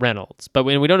talking about Reynolds. But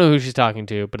we don't know who she's talking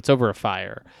to, but it's over a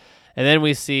fire. And then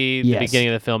we see the Yes. beginning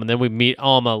of the film, and then we meet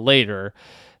Alma later.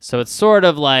 So it's sort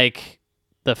of like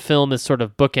the film is sort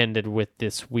of bookended with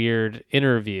this weird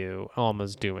interview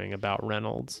Alma's doing about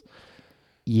Reynolds.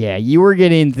 Yeah, you were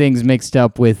getting things mixed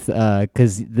up with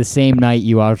because the same night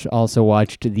you also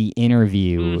watched The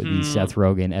Interview, the Seth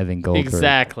Rogen, Evan Goldberg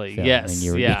Exactly. film, Yes. and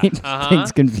you were Yeah. getting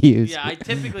things confused. Yeah, I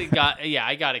typically got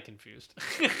it confused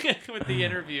with The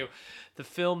Interview, the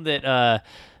film that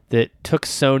took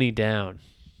Sony down.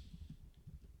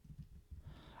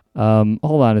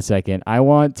 Hold on a second. I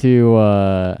want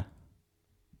to.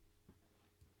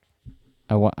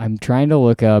 I'm trying to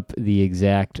look up the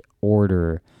exact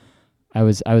order. I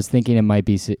was thinking it might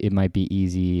be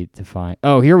easy to find.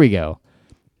 Oh, here we go.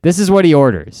 This is what he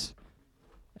orders.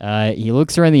 He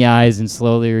looks her in the eyes and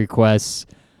slowly requests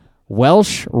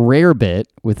Welsh rarebit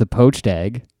with a poached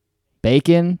egg,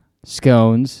 bacon,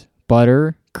 scones,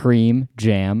 butter, cream,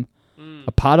 jam,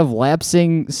 a pot of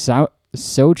lapsing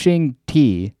soching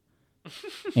tea,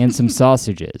 and some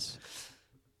sausages.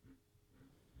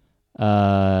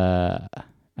 I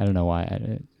I don't know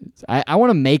why. I want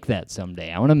to make that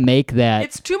someday. I want to make that.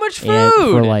 It's too much and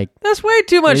food. for like, That's way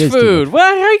too much It is too food. much.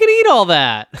 How are you gonna eat all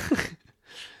that?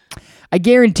 I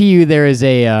guarantee you there is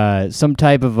a some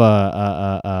type of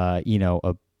a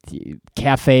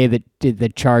cafe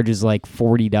that charges like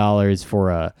 $40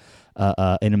 for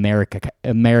an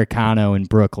Americano in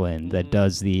Brooklyn that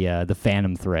does the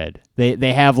Phantom Thread.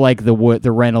 They have like the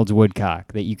Reynolds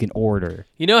Woodcock that you can order.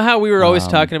 You know how we were always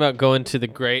talking about going to the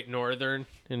Great Northern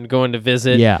and going to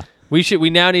visit? Yeah. We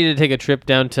now need to take a trip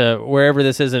down to wherever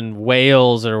this is in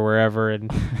Wales or wherever and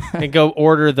go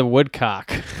order the woodcock.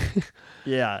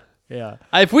 Yeah. Yeah.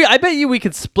 I bet you we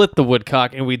could split the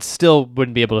woodcock and we'd still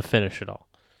wouldn't be able to finish it all.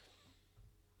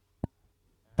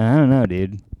 I don't know,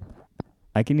 dude.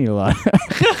 I can eat a lot.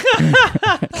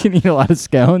 I can eat a lot of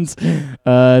scones.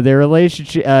 Their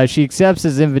relationship. She accepts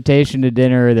his invitation to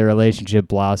dinner. Their relationship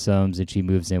blossoms, and she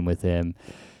moves in with him.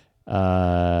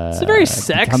 It's very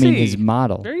sexy. Becoming his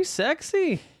model. Very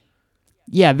sexy.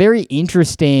 Yeah, very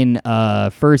interesting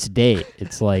first date.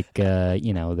 It's like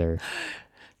they're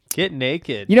Get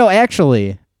naked.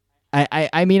 actually.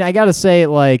 I mean, I gotta say,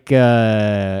 like,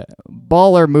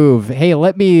 baller move. Hey,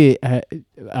 let me,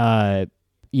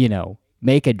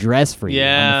 make a dress for you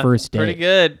on the first date.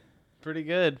 Pretty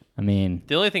good. I mean,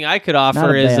 The only thing I could Not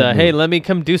offer a is, bad hey, move. let me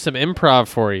come do some improv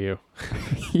for you.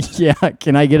 yeah.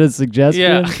 Can I get a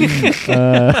suggestion?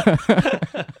 Yeah.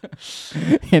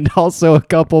 And also a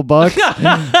couple bucks.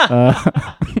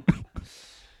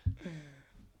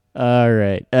 All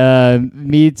right.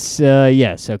 Meets.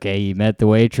 Yes. Okay. He met the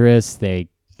waitress.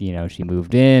 She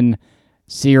moved in.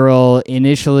 Cyril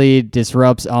initially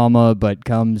disrupts Alma, but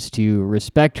comes to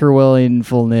respect her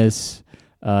willfulness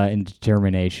and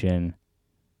determination.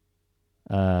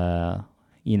 When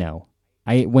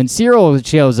Cyril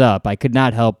shows up, I could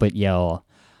not help but yell,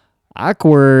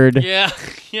 "Awkward!"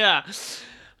 Yeah.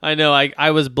 I know.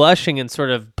 I was blushing and sort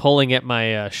of pulling at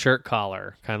my shirt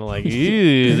collar, kind of like,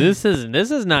 "Ew, this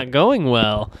is not going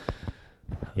well."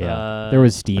 Yeah, there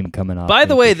was steam coming off. By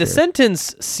the me way, for the sure.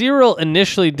 sentence Cyril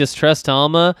initially distrusts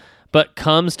Alma, but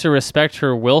comes to respect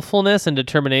her willfulness and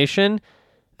determination.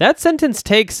 That sentence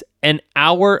takes an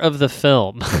hour of the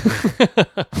film.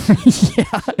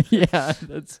 yeah,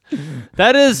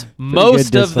 That is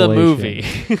most of the movie.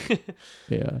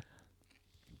 yeah.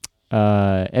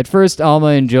 At first, Alma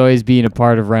enjoys being a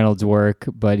part of Reynolds' work,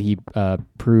 but he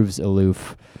proves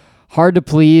aloof, hard to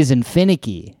please, and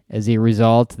finicky. As a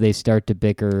result, they start to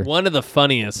bicker. One of the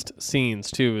funniest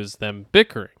scenes too is them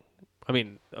bickering. I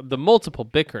mean, the multiple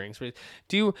bickerings.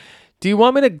 Do you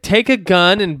want me to take a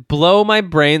gun and blow my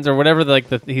brains or whatever?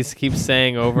 He keeps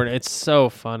saying over, and it's so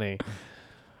funny.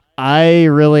 I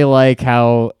really like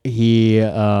how he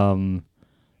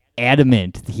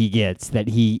adamant he gets that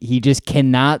he just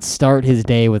cannot start his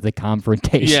day with a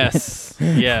confrontation. Yes.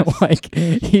 Like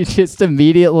he just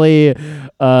immediately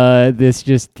this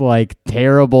just like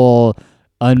terrible,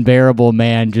 unbearable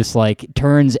man just like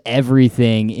turns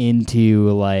everything into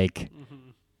like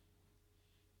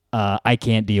I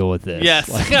can't deal with this. Yes.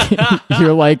 Like,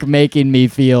 you're like making me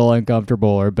feel uncomfortable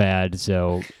or bad,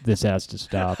 so this has to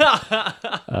stop.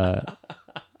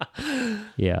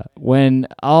 Yeah. When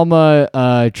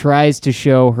Alma tries to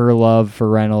show her love for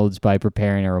Reynolds by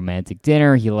preparing a romantic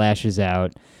dinner, he lashes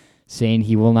out, saying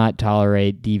he will not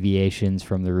tolerate deviations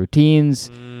from the routines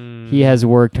he has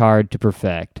worked hard to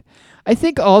perfect. I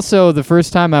think also the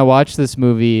first time I watched this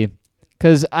movie,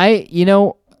 because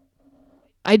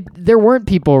there weren't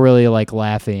people really like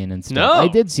laughing and stuff. No. I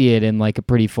did see it in like a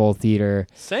pretty full theater.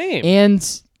 Same.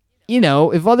 And,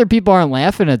 if other people aren't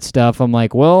laughing at stuff, I'm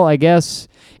like, well, I guess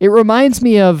it reminds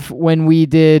me of when we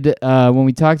did, when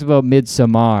we talked about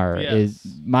Midsommar. Yes.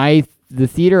 The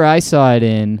theater I saw it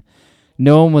in,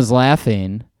 no one was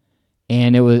laughing.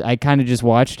 And I kind of just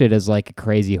watched it as like a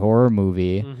crazy horror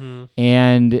movie. Mm-hmm.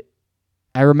 And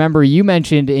I remember you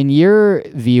mentioned in your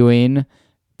viewing,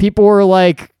 people were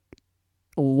like,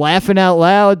 laughing out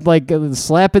loud, like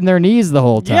slapping their knees the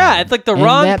whole time. Yeah, it's like the And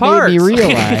wrong that parts. made me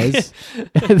realize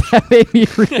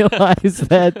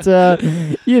that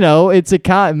it's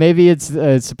a maybe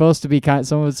it's supposed to be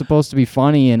some of it's supposed to be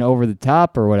funny and over the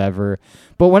top or whatever.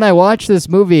 But when I watched this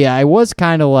movie, I was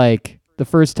kind of like the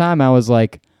first time I was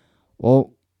like,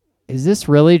 well, is this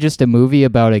really just a movie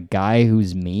about a guy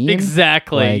who's mean?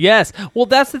 Exactly. Like- Yes. Well,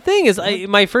 that's the thing is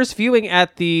my first viewing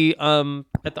at the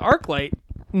ArcLight,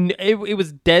 it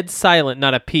was dead silent,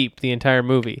 not a peep the entire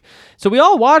movie. So we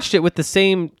all watched it with the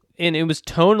same, and it was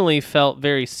tonally felt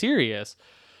very serious.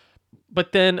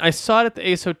 But then I saw it at the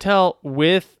Ace Hotel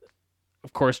with,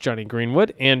 of course, Johnny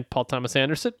Greenwood and Paul Thomas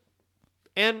Anderson.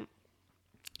 And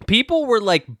people were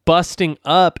like busting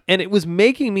up, and it was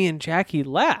making me and Jackie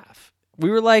laugh. We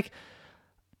were like,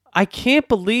 I can't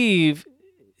believe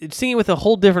seeing it with a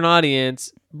whole different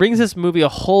audience brings this movie a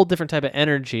whole different type of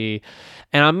energy.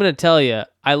 And I'm going to tell you,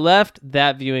 I left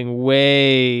that viewing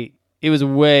it was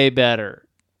way better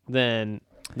than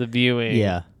the viewing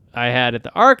I had at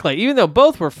the ArcLight. Even though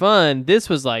both were fun, this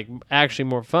was like actually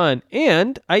more fun.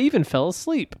 And I even fell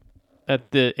asleep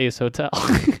at the Ace Hotel.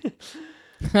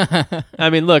 I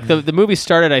mean, look, the movie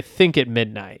started, I think, at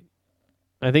midnight.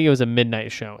 I think it was a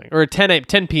midnight showing or a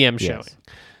 10 p.m. showing.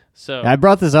 So I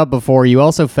brought this up before. You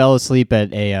also fell asleep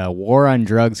at a War on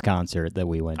Drugs concert that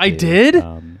we went to. I did?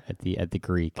 At the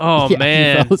Greek. Oh, yeah,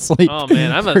 man. You fell asleep. Oh,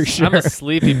 man. I'm a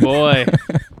sleepy boy.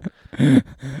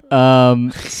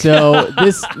 So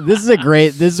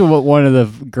this is what one of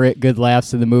the great good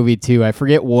laughs in the movie too. I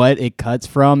forget what it cuts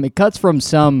from. It cuts from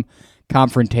some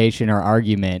confrontation or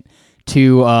argument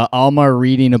to Alma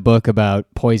reading a book about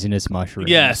poisonous mushrooms.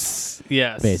 Yes.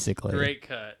 Basically. Great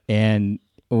cut. And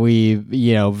we,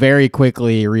 very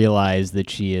quickly realize that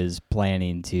she is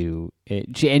planning to,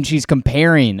 and she's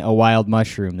comparing a wild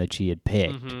mushroom that she had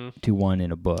picked to one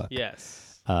in a book.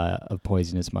 Yes. Of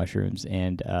poisonous mushrooms.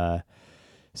 And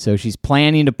so she's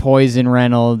planning to poison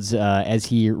Reynolds as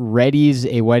he readies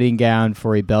a wedding gown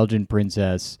for a Belgian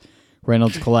princess.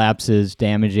 Reynolds collapses,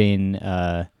 damaging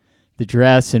the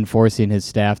dress and forcing his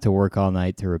staff to work all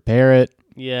night to repair it.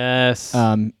 Yes.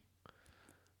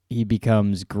 He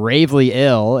becomes gravely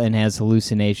ill and has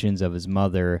hallucinations of his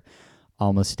mother.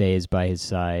 Alma stays by his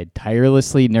side,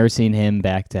 tirelessly nursing him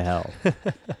back to health. This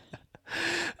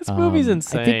movie's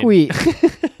insane. I think we...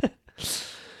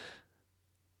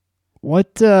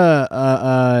 What,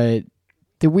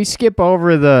 did we skip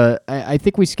over I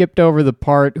think we skipped over the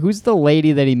part, who's the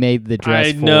lady that he made the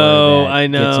dress for? I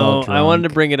know. I wanted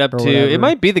to bring it up too. whatever. It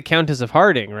might be the Countess of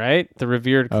Harding, right? The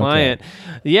revered client.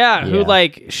 Yeah, who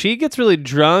she gets really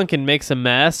drunk and makes a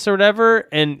mess or whatever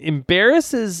and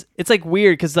embarrasses. It's like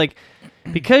weird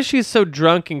because she's so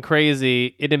drunk and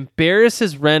crazy, it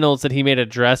embarrasses Reynolds that he made a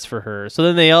dress for her.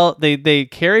 So then they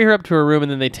carry her up to her room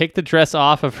and then they take the dress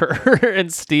off of her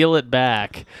and steal it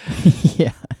back.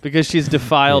 Yeah. Because she's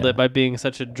defiled it by being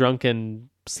such a drunken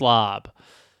slob.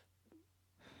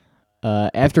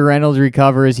 After Reynolds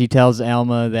recovers, he tells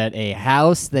Alma that a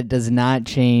house that does not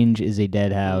change is a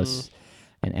dead house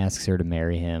and asks her to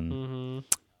marry him.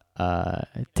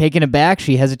 Taken aback,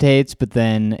 she hesitates but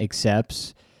then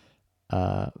accepts.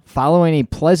 Following a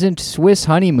pleasant Swiss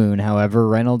honeymoon, however,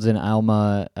 Reynolds and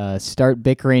Alma start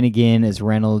bickering again as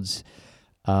Reynolds'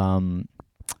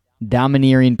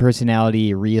 domineering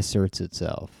personality reasserts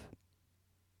itself.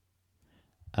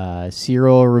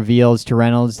 Cyril reveals to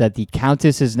Reynolds that the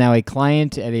Countess is now a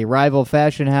client at a rival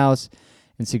fashion house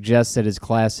and suggests that his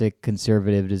classic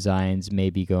conservative designs may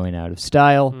be going out of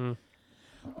style.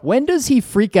 When does he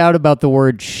freak out about the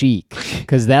word chic?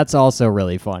 Because that's also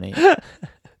really funny.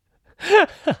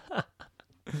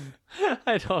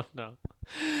 I don't know.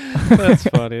 That's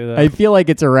funny, though. I feel like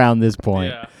it's around this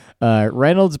point. Yeah.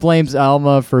 Reynolds blames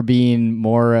Alma for being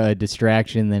more a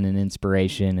distraction than an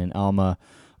inspiration, and Alma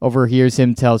overhears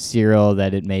him tell Cyril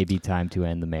that it may be time to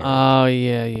end the marriage. Oh,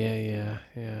 yeah.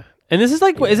 And this is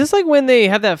like, is this like when they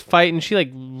have that fight and she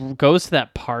like goes to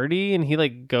that party and he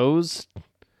like goes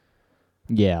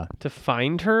to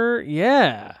find her?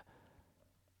 Yeah.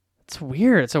 It's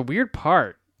weird. It's a weird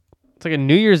part. It's like a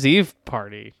New Year's Eve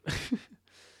party.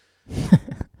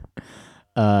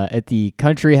 At the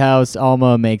country house,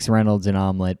 Alma makes Reynolds an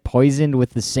omelet poisoned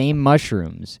with the same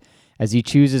mushrooms. As he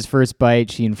chews his first bite,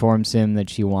 she informs him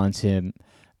that she wants him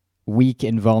weak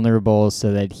and vulnerable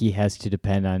so that he has to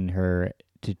depend on her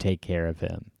to take care of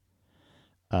him.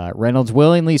 Reynolds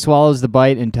willingly swallows the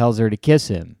bite and tells her to kiss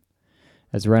him.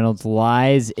 As Reynolds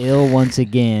lies ill once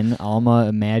again, Alma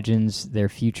imagines their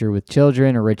future with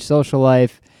children, a rich social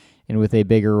life, and with a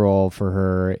bigger role for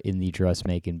her in the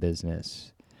dressmaking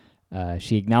business.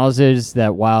 She acknowledges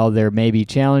that while there may be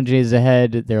challenges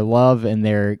ahead, their love and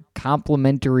their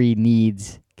complementary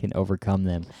needs can overcome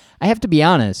them. I have to be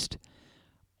honest,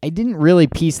 I didn't really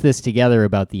piece this together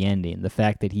about the ending, the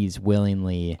fact that he's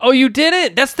willingly... Oh, you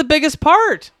didn't? That's the biggest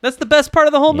part. That's the best part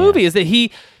of the whole movie, is that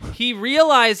he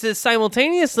realizes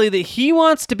simultaneously that he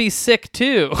wants to be sick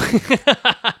too.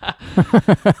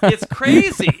 It's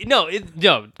crazy. No,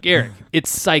 Eric, it's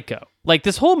psycho. Like,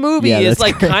 this whole movie is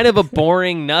like kind of a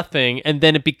boring nothing, and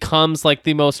then it becomes like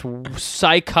the most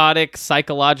psychotic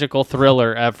psychological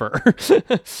thriller ever.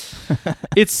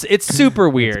 It's super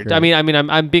weird. I mean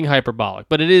I'm being hyperbolic,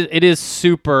 but it is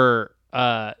super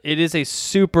it is a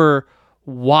super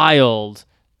wild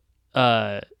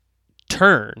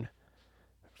turn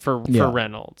for Yeah.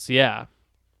 Reynolds. Yeah.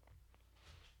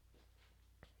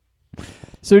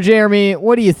 So Jeremy,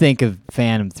 what do you think of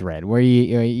Phantom Thread? Where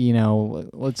you know,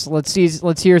 let's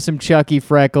hear some Chucky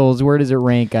Freckles. Where does it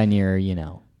rank on your, you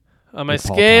know, On my your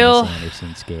Paul scale, Thomas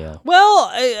Anderson scale?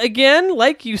 well, again,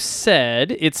 like you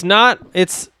said, it's my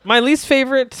least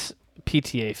favorite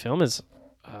PTA film is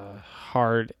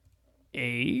hard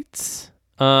 8.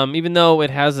 Even though it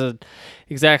has a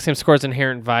exact same score as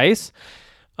Inherent Vice.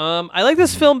 I like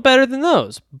this film better than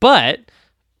those, but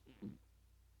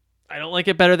I don't like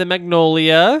it better than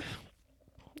Magnolia.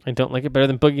 I don't like it better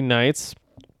than Boogie Nights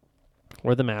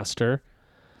or The Master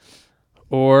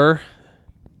or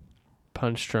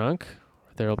Punch Drunk.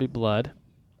 There'll Be Blood.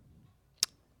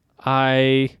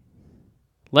 I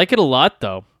like it a lot,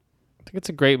 though. I think it's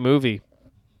a great movie.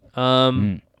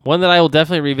 One that I will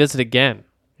definitely revisit again.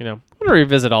 You know, I'm going to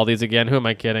revisit all these again. Who am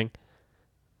I kidding?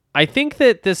 I think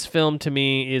that this film, to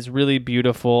me, is really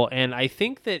beautiful, and I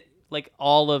think that, like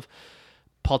all of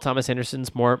Paul Thomas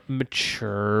Anderson's more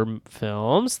mature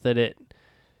films, that it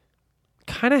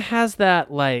kind of has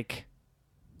that, like,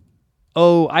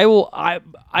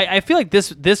 I feel like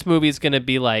this movie is going to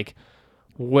be, like,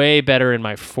 way better in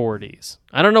my 40s.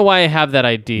 I don't know why I have that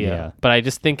idea, but I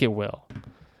just think it will.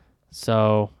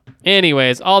 So,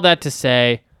 anyways, all that to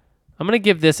say, I'm going to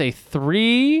give this a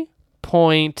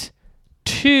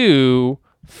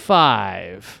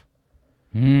 3.25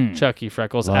 Chucky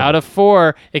Freckles out of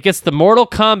 4. It gets the Mortal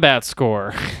Kombat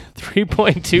score,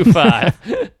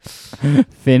 3.25.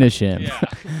 Finish him.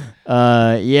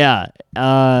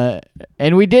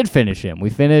 And we did finish him. We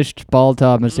finished Paul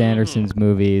Thomas Anderson's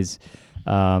movies.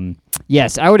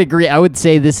 Yes, I would agree. I would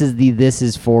say this is the This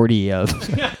Is 40 of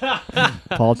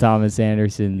Paul Thomas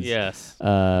Anderson's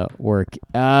work.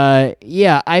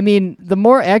 I mean, the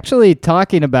more actually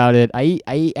talking about it,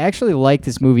 I actually like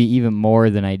this movie even more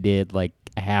than I did like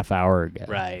a half hour ago.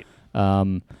 Right.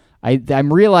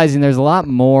 I'm realizing there's a lot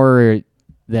more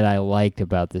that I liked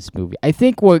about this movie. I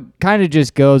think what kind of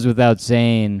just goes without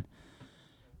saying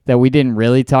that we didn't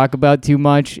really talk about too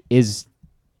much is,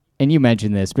 and you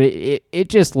mentioned this, but it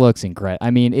just looks incredible.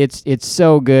 I mean, it's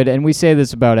so good, and we say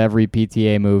this about every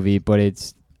PTA movie, but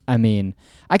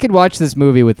I could watch this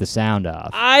movie with the sound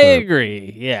off. I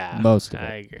agree. Yeah. Most of it.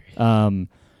 I agree.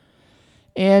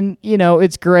 And you know,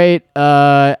 it's great.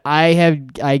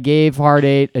 I gave Hard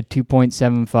 8 a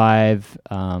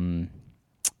 2.75.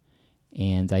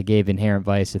 And I gave Inherent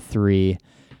Vice a 3.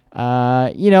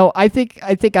 You know, I think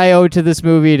I owe it to this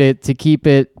movie to keep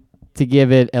it, to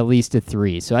give it at least a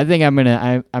 3. So I think I'm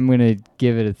gonna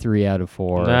give it a 3 out of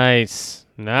 4. Nice.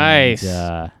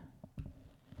 And,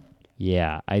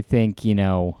 yeah, I think, you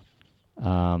know,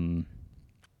 I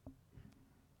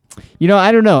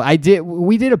don't know.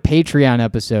 We did a Patreon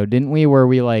episode, didn't we, where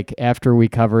we, like, after we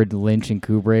covered Lynch and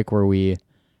Kubrick, where we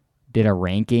did a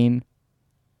ranking.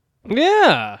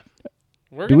 Yeah.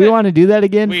 Do we want to do that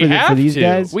again for these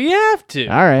guys? We have to.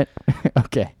 All right.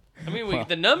 Okay. I mean,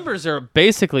 the numbers are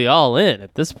basically all in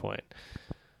at this point.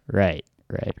 Right.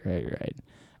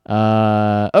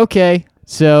 Okay.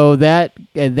 So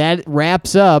that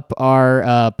wraps up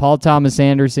our Paul Thomas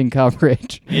Anderson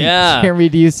coverage. Yeah. Jeremy,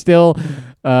 do you still?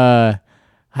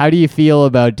 How do you feel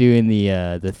about doing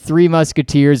the Three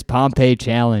Musketeers Pompeii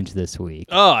Challenge this week?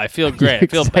 Oh, I feel great. I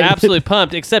feel absolutely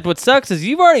pumped. Except what sucks is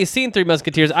you've already seen Three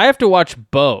Musketeers. I have to watch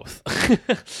both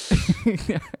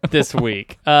this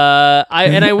week.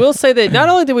 I will say that not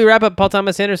only did we wrap up Paul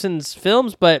Thomas Anderson's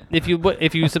films, but if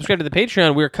you subscribe to the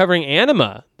Patreon, we're covering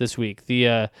Anima this week.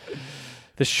 The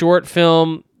short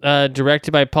film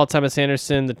directed by Paul Thomas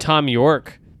Anderson, the Tom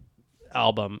York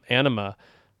album Anima.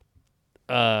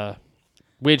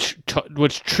 Which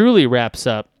truly wraps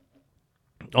up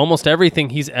almost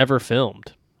everything he's ever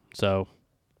filmed. So,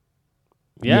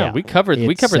 yeah. we covered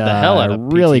the hell out of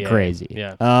really PTA. crazy.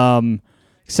 Yeah.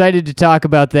 Excited to talk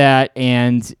about that,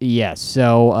 and yes.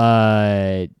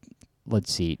 So,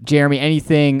 let's see, Jeremy.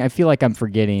 Anything? I feel like I'm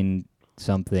forgetting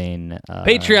something.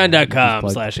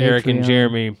 Patreon.com/Eric and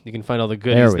Jeremy. You can find all the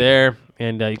goodies there,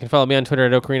 and you can follow me on Twitter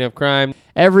at Ocarina of Crime.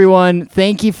 Everyone,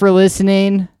 thank you for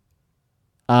listening.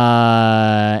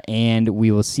 And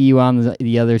we will see you on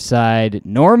the other side.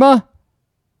 Norma,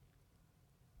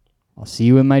 I'll see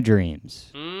you in my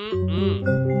dreams.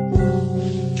 Mm-mm.